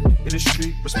wifey. In the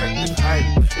street, respected,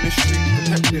 hiding. In the street,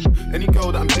 protected. Any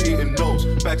girl that I'm dating knows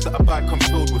bags that I buy come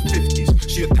filled with 50s.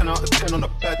 She a 10 out of 10 on a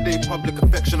bad day. Public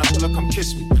affection, I tell her come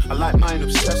kiss me. I like mine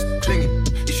obsessed, clinging.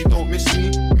 If you don't miss me,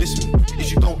 miss me.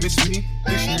 If you don't miss me,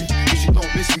 history. If you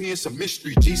don't miss me, it's a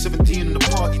mystery. G17 in the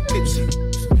party, tipsy.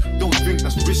 Don't drink,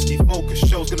 that's risky. Focus,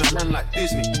 show's gonna land like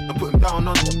Disney. I'm putting down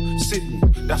on Sydney.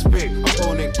 That's big, I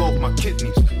donate both my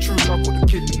kidneys. True love with the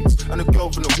kidneys. And a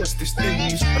girl from the West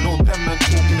Indies. I know them man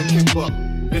talking a kid, but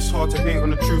It's hard to hate on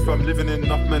the truth I'm living in.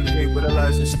 Enough men hate with their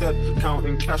lies instead.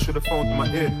 Counting cash with the phone to my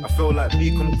ear. I feel like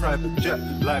Meek on a private jet.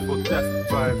 Life or death.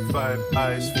 5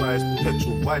 eyes, fries,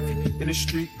 potential wifey. In the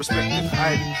street, respected,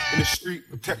 hiding. In the street,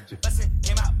 protected.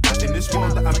 In this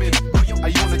world that I'm in,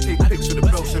 I only take pics with the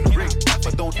belts and the ring,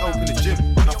 but don't help in the gym.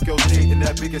 Enough girls hating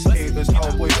their biggest haters.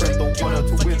 Our boyfriend don't want her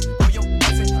to win.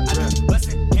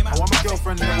 I want my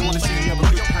girlfriend and I wanna see me have a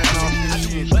good time now.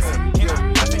 She ain't there.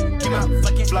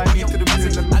 Fly me to the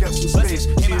moon, let me get some space.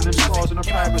 Seeing them stars in a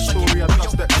private story, I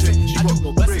trust that shit. She got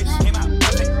no grace.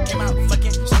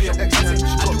 See her ex-man,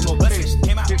 she got no taste.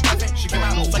 She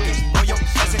got no grace.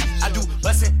 I do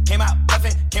bustin', came out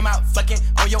puffin', came out fucking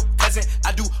on your cousin.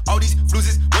 I do all these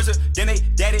fluses, worse than they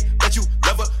daddy, but you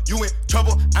love her, you in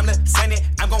trouble. I'm the son,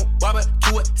 I'm gon'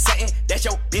 barbecue it, satin. That's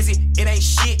your busy, it ain't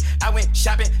shit. I went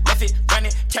shopping, left it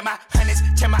running, check my hundreds,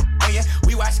 check my onion.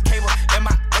 We watch cable and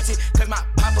my auntie, cause my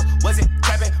papa wasn't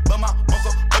trapping, but my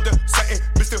uncle was the certain.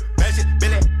 Mr. Magic,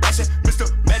 Billy Bashing, Mr.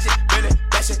 Magic, Billy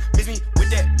Bashing. Miss me with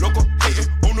that local hating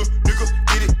on the nigga,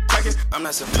 get it cracking. I'm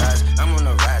not surprised, I'm on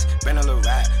the rise, been a little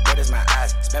ride. Red is my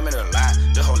eyes, spam it a lot,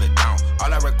 just hold it down.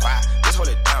 All I require, just hold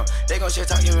it down. They gon' shit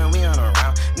talk you when we on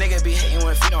around. Nigga be hating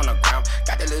with feet on the ground.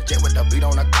 Got the little jet with the beat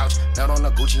on the couch. Nut on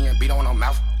the Gucci and beat on the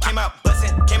mouth. Came out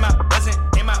buzzing, came out buzzing,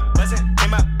 came out buzzing,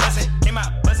 came out buzzing, came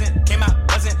out buzzing, came out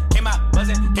buzzing, came out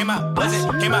buzzing, came out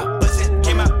buzzing, came out buzzing,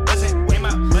 came out buzzing, came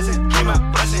out buzzing, came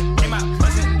out buzzing, came out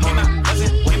buzzing, came out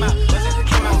buzzing, came out buzzing,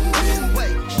 came out buzzing.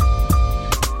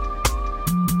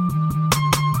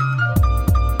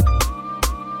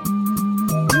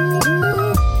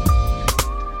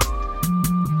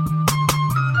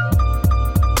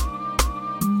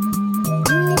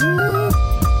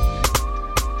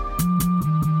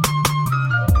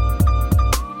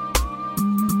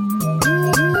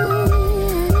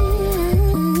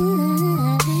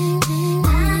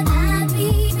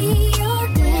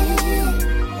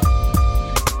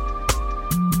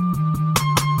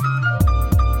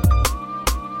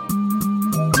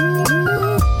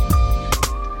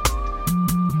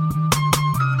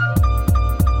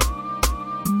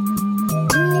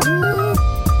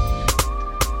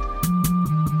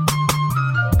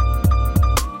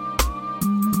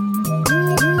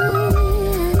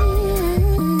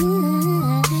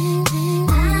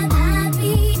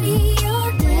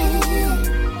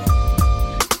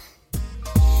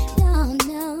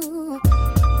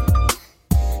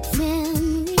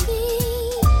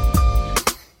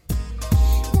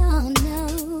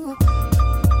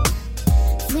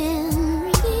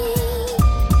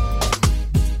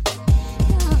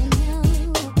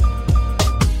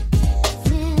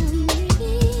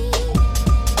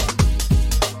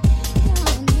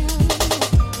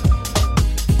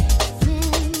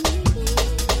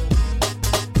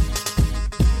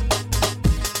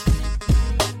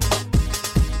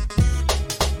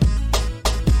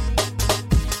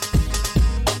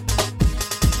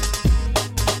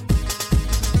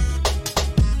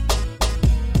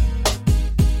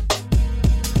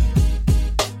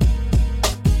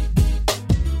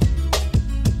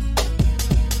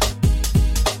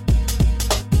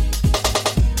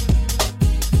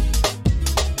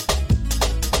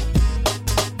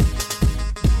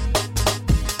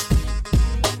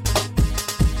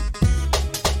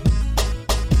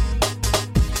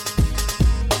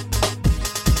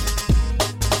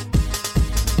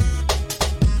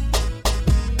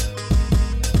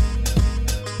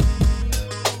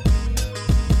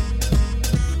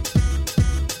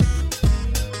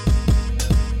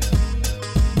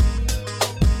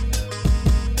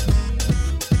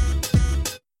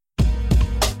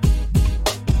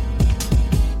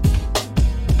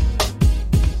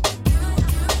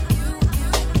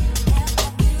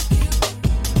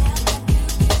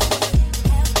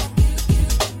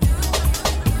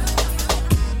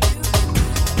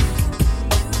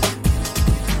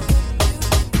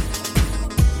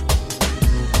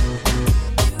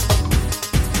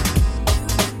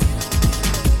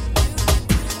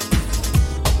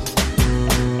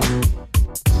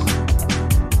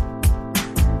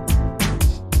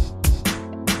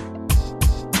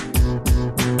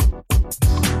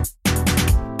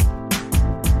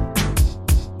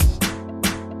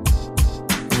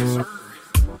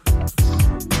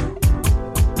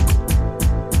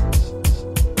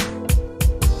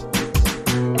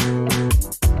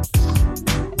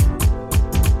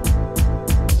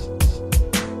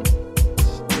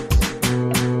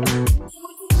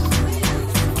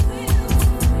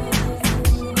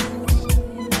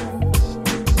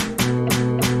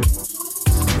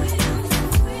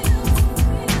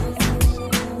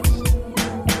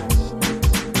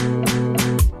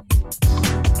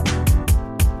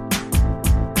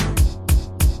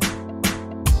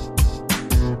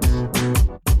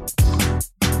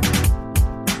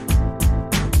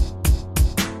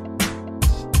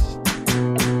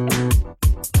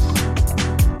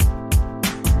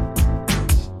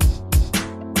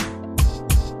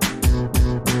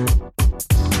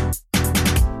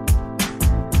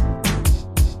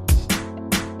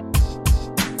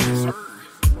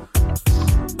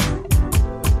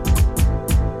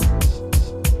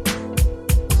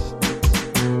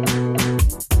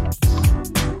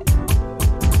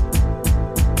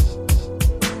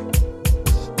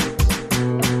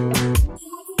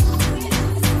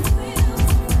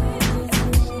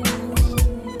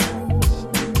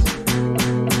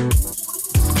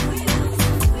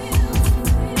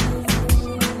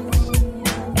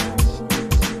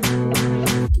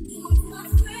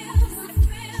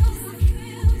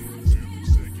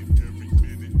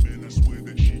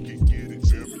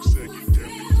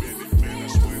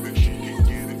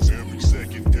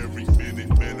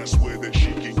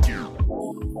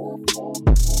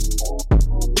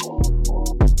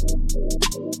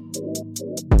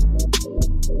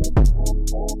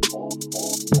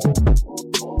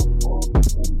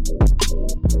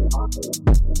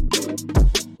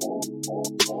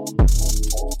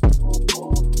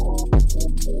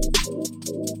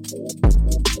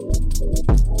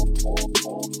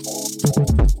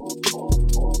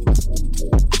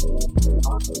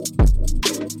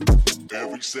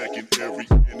 Every second, every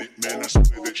minute, man, I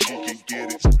swear that she can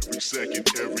get it. Every second,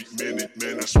 every minute,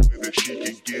 man, I swear that she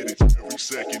can get it. Every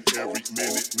second, every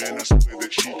minute, man, I swear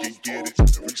that she can get it.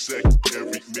 Every second,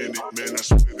 every minute, man, I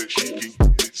swear that she can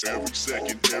get it. Every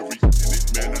second, every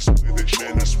minute, man, I swear that,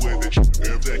 man, I swear that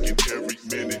every second, every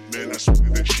minute, man, I swear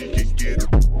that she can get it.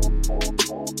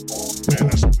 Man,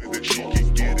 I swear that she can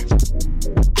get it.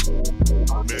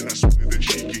 Man, I swear that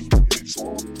she can get it.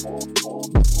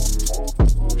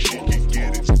 She can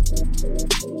get it.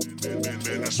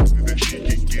 Man, I swear that she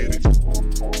can get it.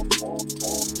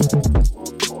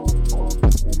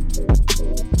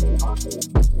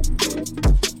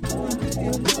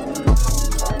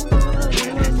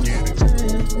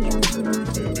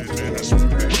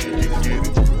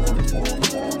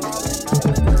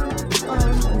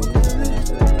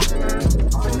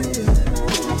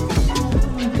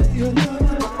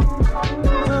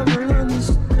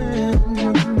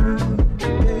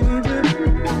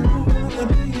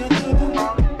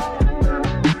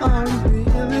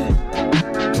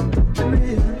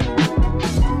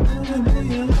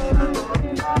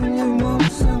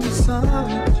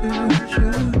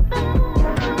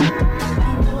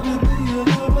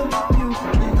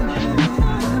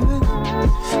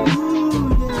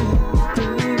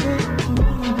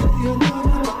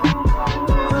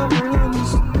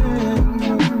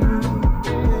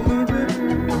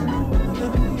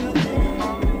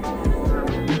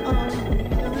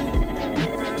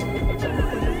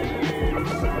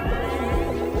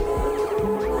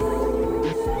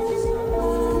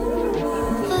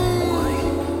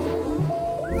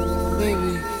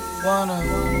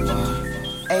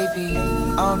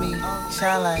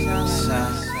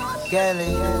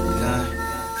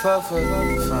 Fuck for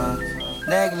fun,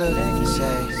 negligence,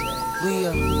 we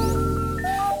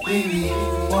be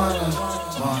one,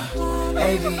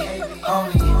 AV, on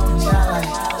me, shine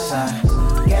like sun,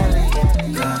 galley,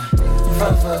 gun.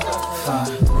 Fuck for fun,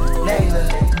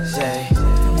 negligence,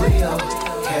 we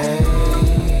okay.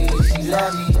 She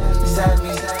love me, beside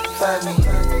me, fuck me,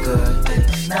 good.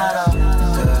 It's not all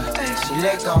good. She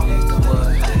licked on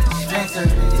wood, splinter,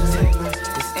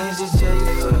 it's engine J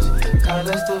first. Call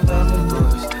us the velvet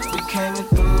boys. We came in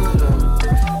through the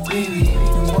BB,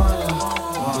 one,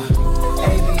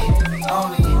 AB,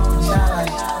 only, shine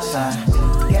like sun,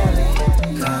 galley,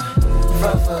 gun,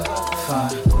 fuck for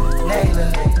fun,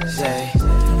 Naylor, Zay,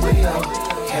 we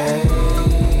okay.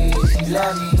 She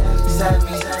love me, beside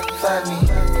me, fuck me,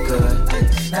 good.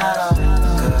 It's not all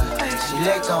good. She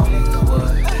licked on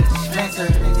wood, splinter,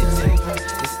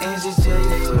 it's engine J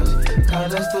first. Call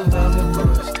us the velvet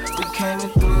boys. We came in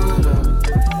through the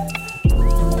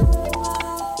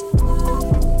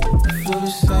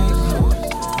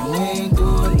we ain't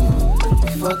doing no. We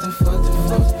fucked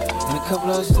and a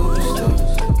couple of stupid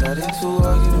stories. Got into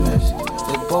arguments,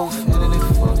 they both ended in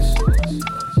fucks.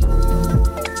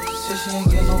 Said she ain't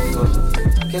get no fuck,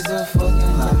 guess it's a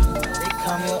fucking lie. They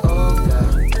call me an old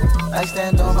guy, I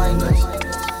stand on my nuts,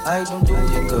 I don't do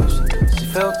your ghost. She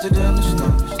felt it in the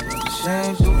snow, she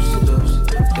ain't do seduce.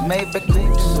 They made back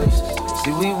creep suits.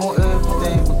 See, we want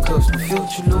everything because my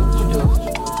future look with us.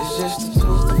 It's just the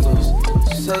two of us.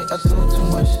 She say I do too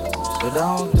much, but I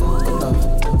don't do enough.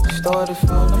 Started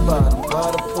from the bottom,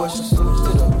 bought a portion, souped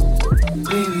it up.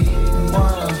 BB,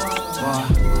 one,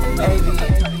 AV,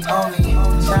 only,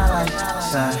 shine like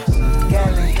sun,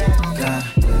 galley, gun,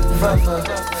 fuck for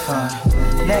fun,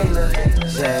 Naylor,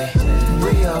 Zay,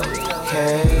 we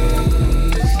okay.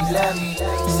 She love me,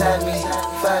 beside me,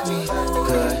 fuck me,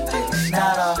 good. It's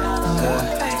not all good.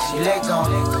 She licked on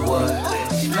wood,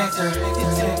 splinter,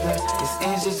 it's temper, it's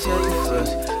engine cherry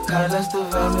first. Call us the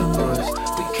velvet boys,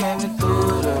 we came in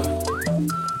through the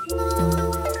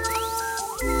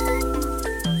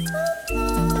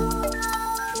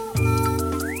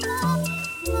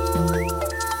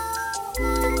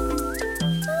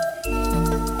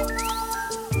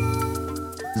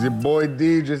It's your boy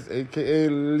Deidris, aka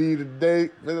Lead the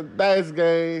Date for the Dice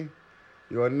Game.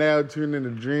 You are now tuned in to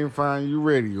Dream Find You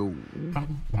Radio.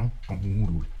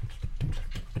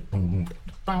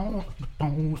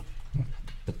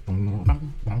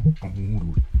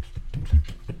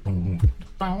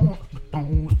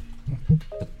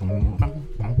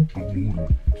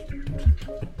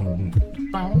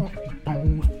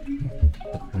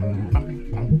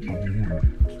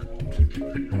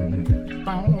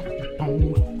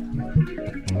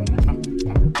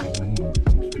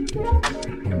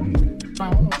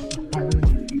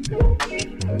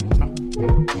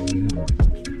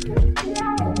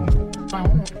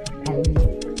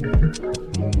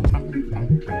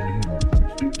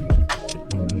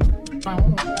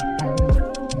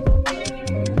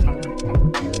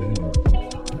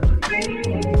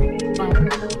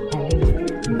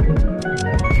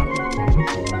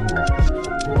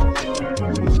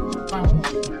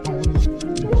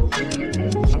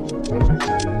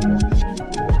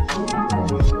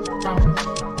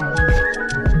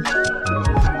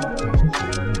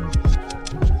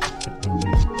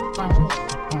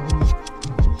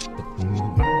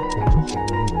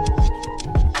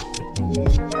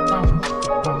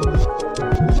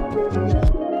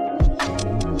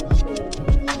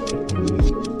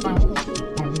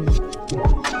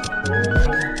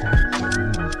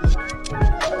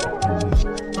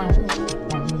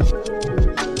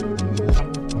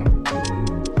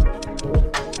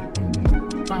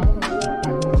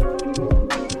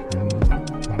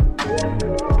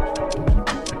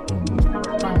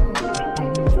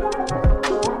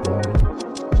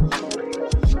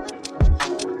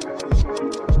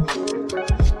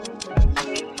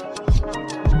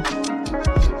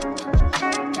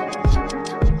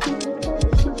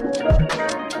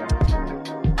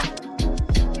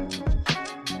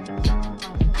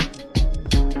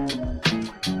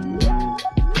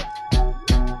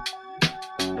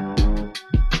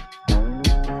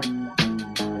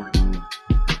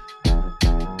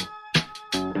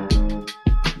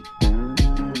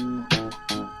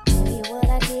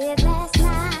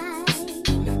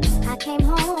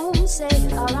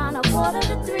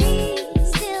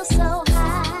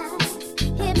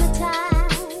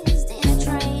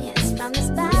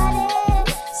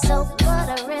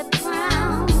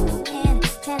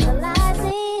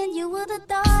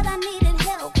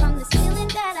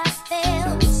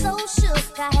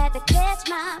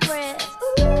 my breath.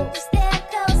 Oops, there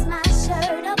goes my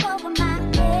shirt up over my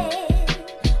head.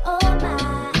 Oh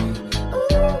my.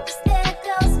 Oops, there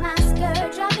goes my skirt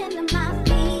dropping to my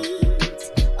feet.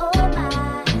 Oh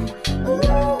my.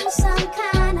 Ooh, some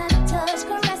kind of touch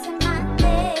caressing my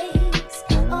legs.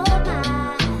 Oh my.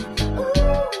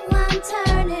 Ooh, I'm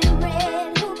turning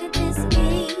red. Who could this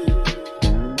be?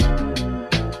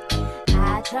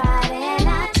 I tried and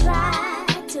I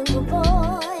tried to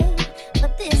avoid,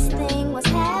 but this thing was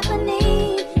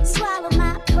happening. Swallow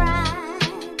my pride,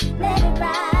 let it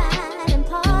ride and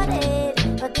party.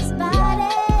 But this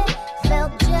body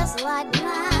felt just like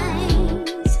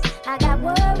lines. I got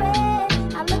worried.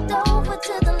 I looked over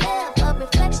to the left, a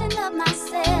reflection of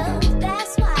myself.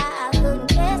 That's why I couldn't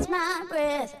catch my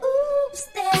breath. Oops,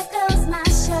 there goes my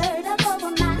shirt up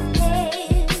over my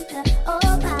head. Oh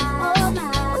my, oh my.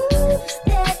 Oops,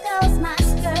 there goes my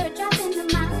skirt dropping to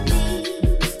my feet.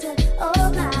 Oh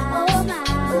my, oh my.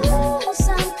 Ooh,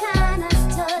 some kind of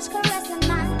touch caressing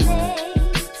my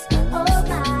legs. Oh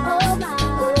my, oh my.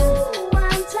 Ooh,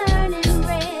 I'm turning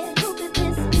red. Who could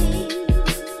this be?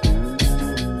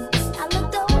 I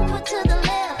looked over to the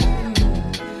left.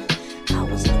 I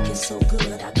was looking so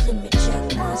good I couldn't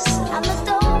reject myself. I looked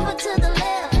over to the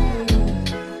left.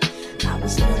 I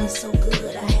was feeling so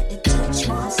good I had to touch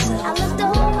myself. I looked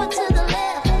over to the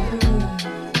left.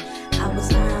 I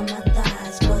was eyeing my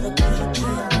thighs, but a beat kept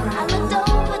I looked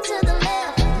over to the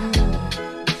left.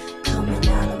 coming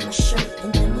out of my shirt,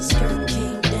 and then my skirt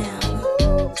came down.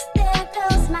 Oops, there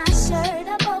goes my shirt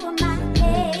up over my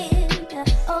head.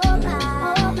 Oh my,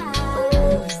 oh my.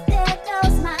 Oops, there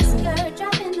goes my skirt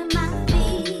dropping to my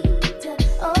feet.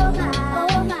 Oh my,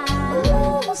 oh my.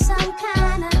 Ooh, some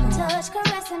kind of touch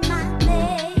caressing my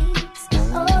legs.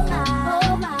 Oh my,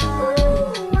 oh my.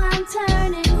 Ooh, I'm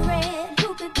turning red. Who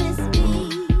could this be?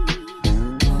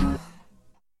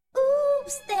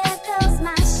 Oops, there goes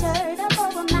my shirt up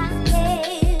over my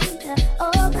head.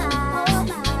 Oh my, oh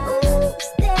my. Oops,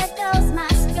 there goes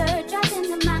my skirt dropping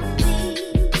to my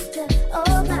feet.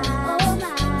 Oh my, oh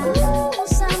my. Ooh,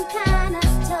 some kind of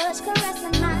touch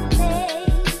caressing my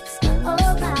legs. Oh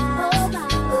my, oh my.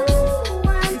 Ooh,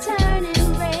 I'm turning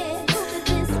red. Who could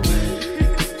this be?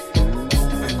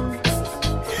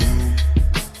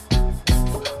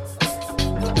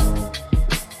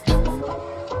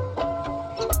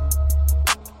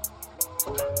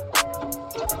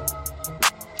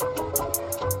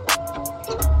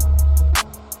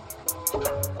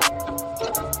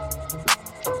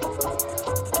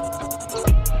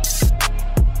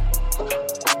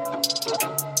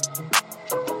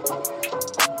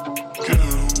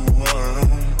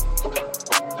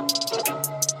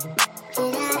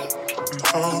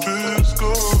 How this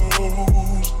goes?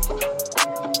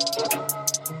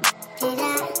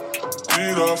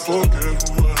 Did I forget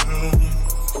who I am?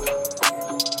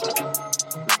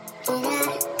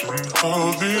 And how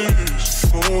this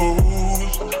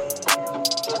goes?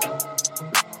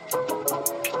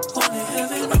 Only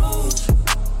heaven knows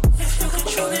if you can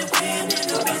truly win in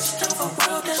the midst of a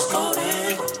world that's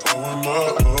golden. How am I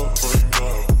up right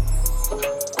now?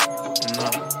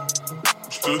 Nah,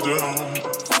 I'm still down.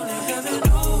 Only heaven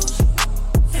knows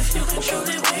if you can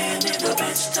truly win in the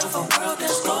midst of a world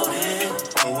that's golden.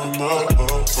 How am I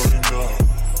up right now?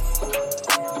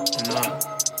 Nah,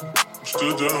 I'm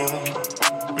still down.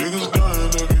 Niggas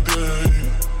dying every day.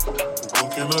 But what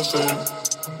can I say?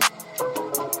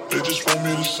 They just want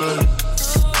me to say.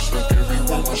 It's like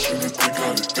everyone wants you to think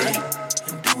out a day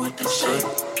and do what they say.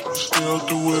 Still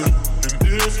do it.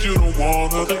 And if you don't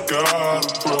wanna, they got a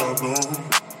problem.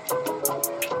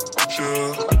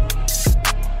 Yeah.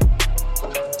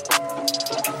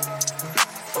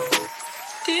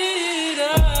 Did I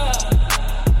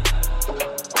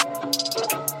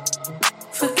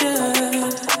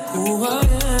forget who I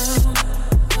am?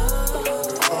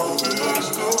 How this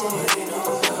goes?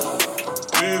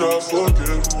 Did I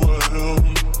forget who I am?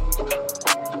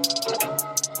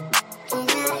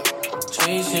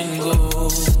 Chasing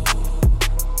gold.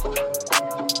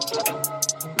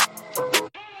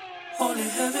 Only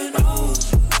heaven knows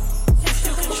if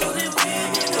you can truly win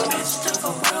in the midst of a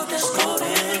world that's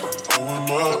golden. How am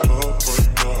I up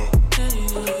right now?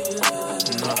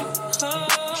 Nah,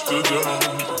 I'm still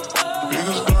down.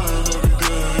 Niggas dying every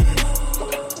day.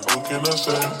 But what can I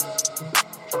say?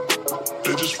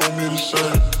 They just want me to say.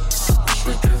 It's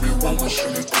like everyone wants you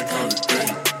to think out a day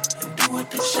and do what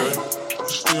they say.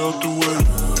 Still do it.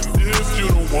 And if you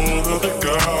don't wanna, they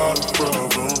got a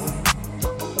problem.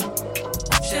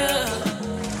 Yeah.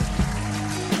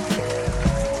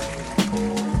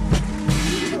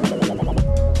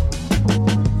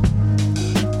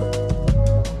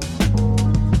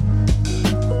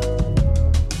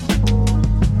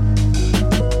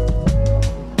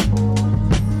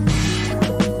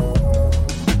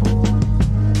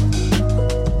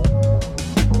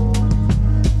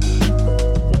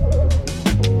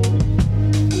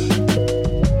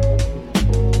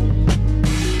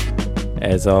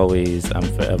 As always, I'm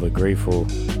forever grateful.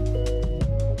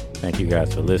 Thank you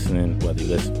guys for listening, whether you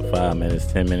listen for 5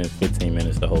 minutes, 10 minutes, 15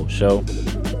 minutes, the whole show.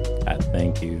 I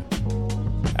thank you.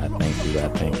 I thank you. I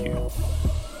thank you.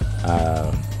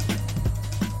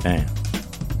 Man,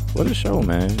 what a show,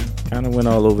 man. Kind of went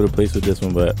all over the place with this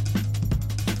one, but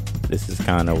this is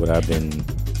kind of what I've been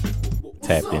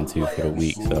tapped into for the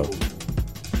week, so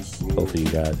hopefully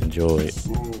you guys enjoy it.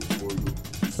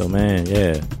 So, man,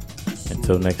 yeah.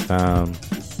 Until next time,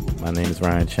 my name is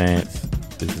Ryan Chance.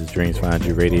 This is Dreams Find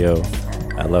You Radio.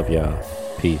 I love y'all.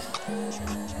 Peace.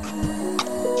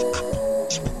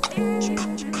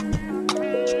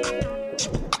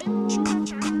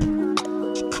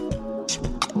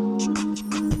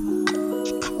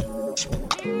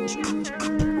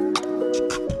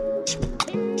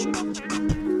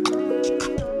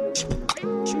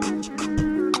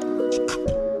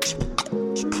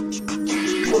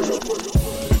 Push up.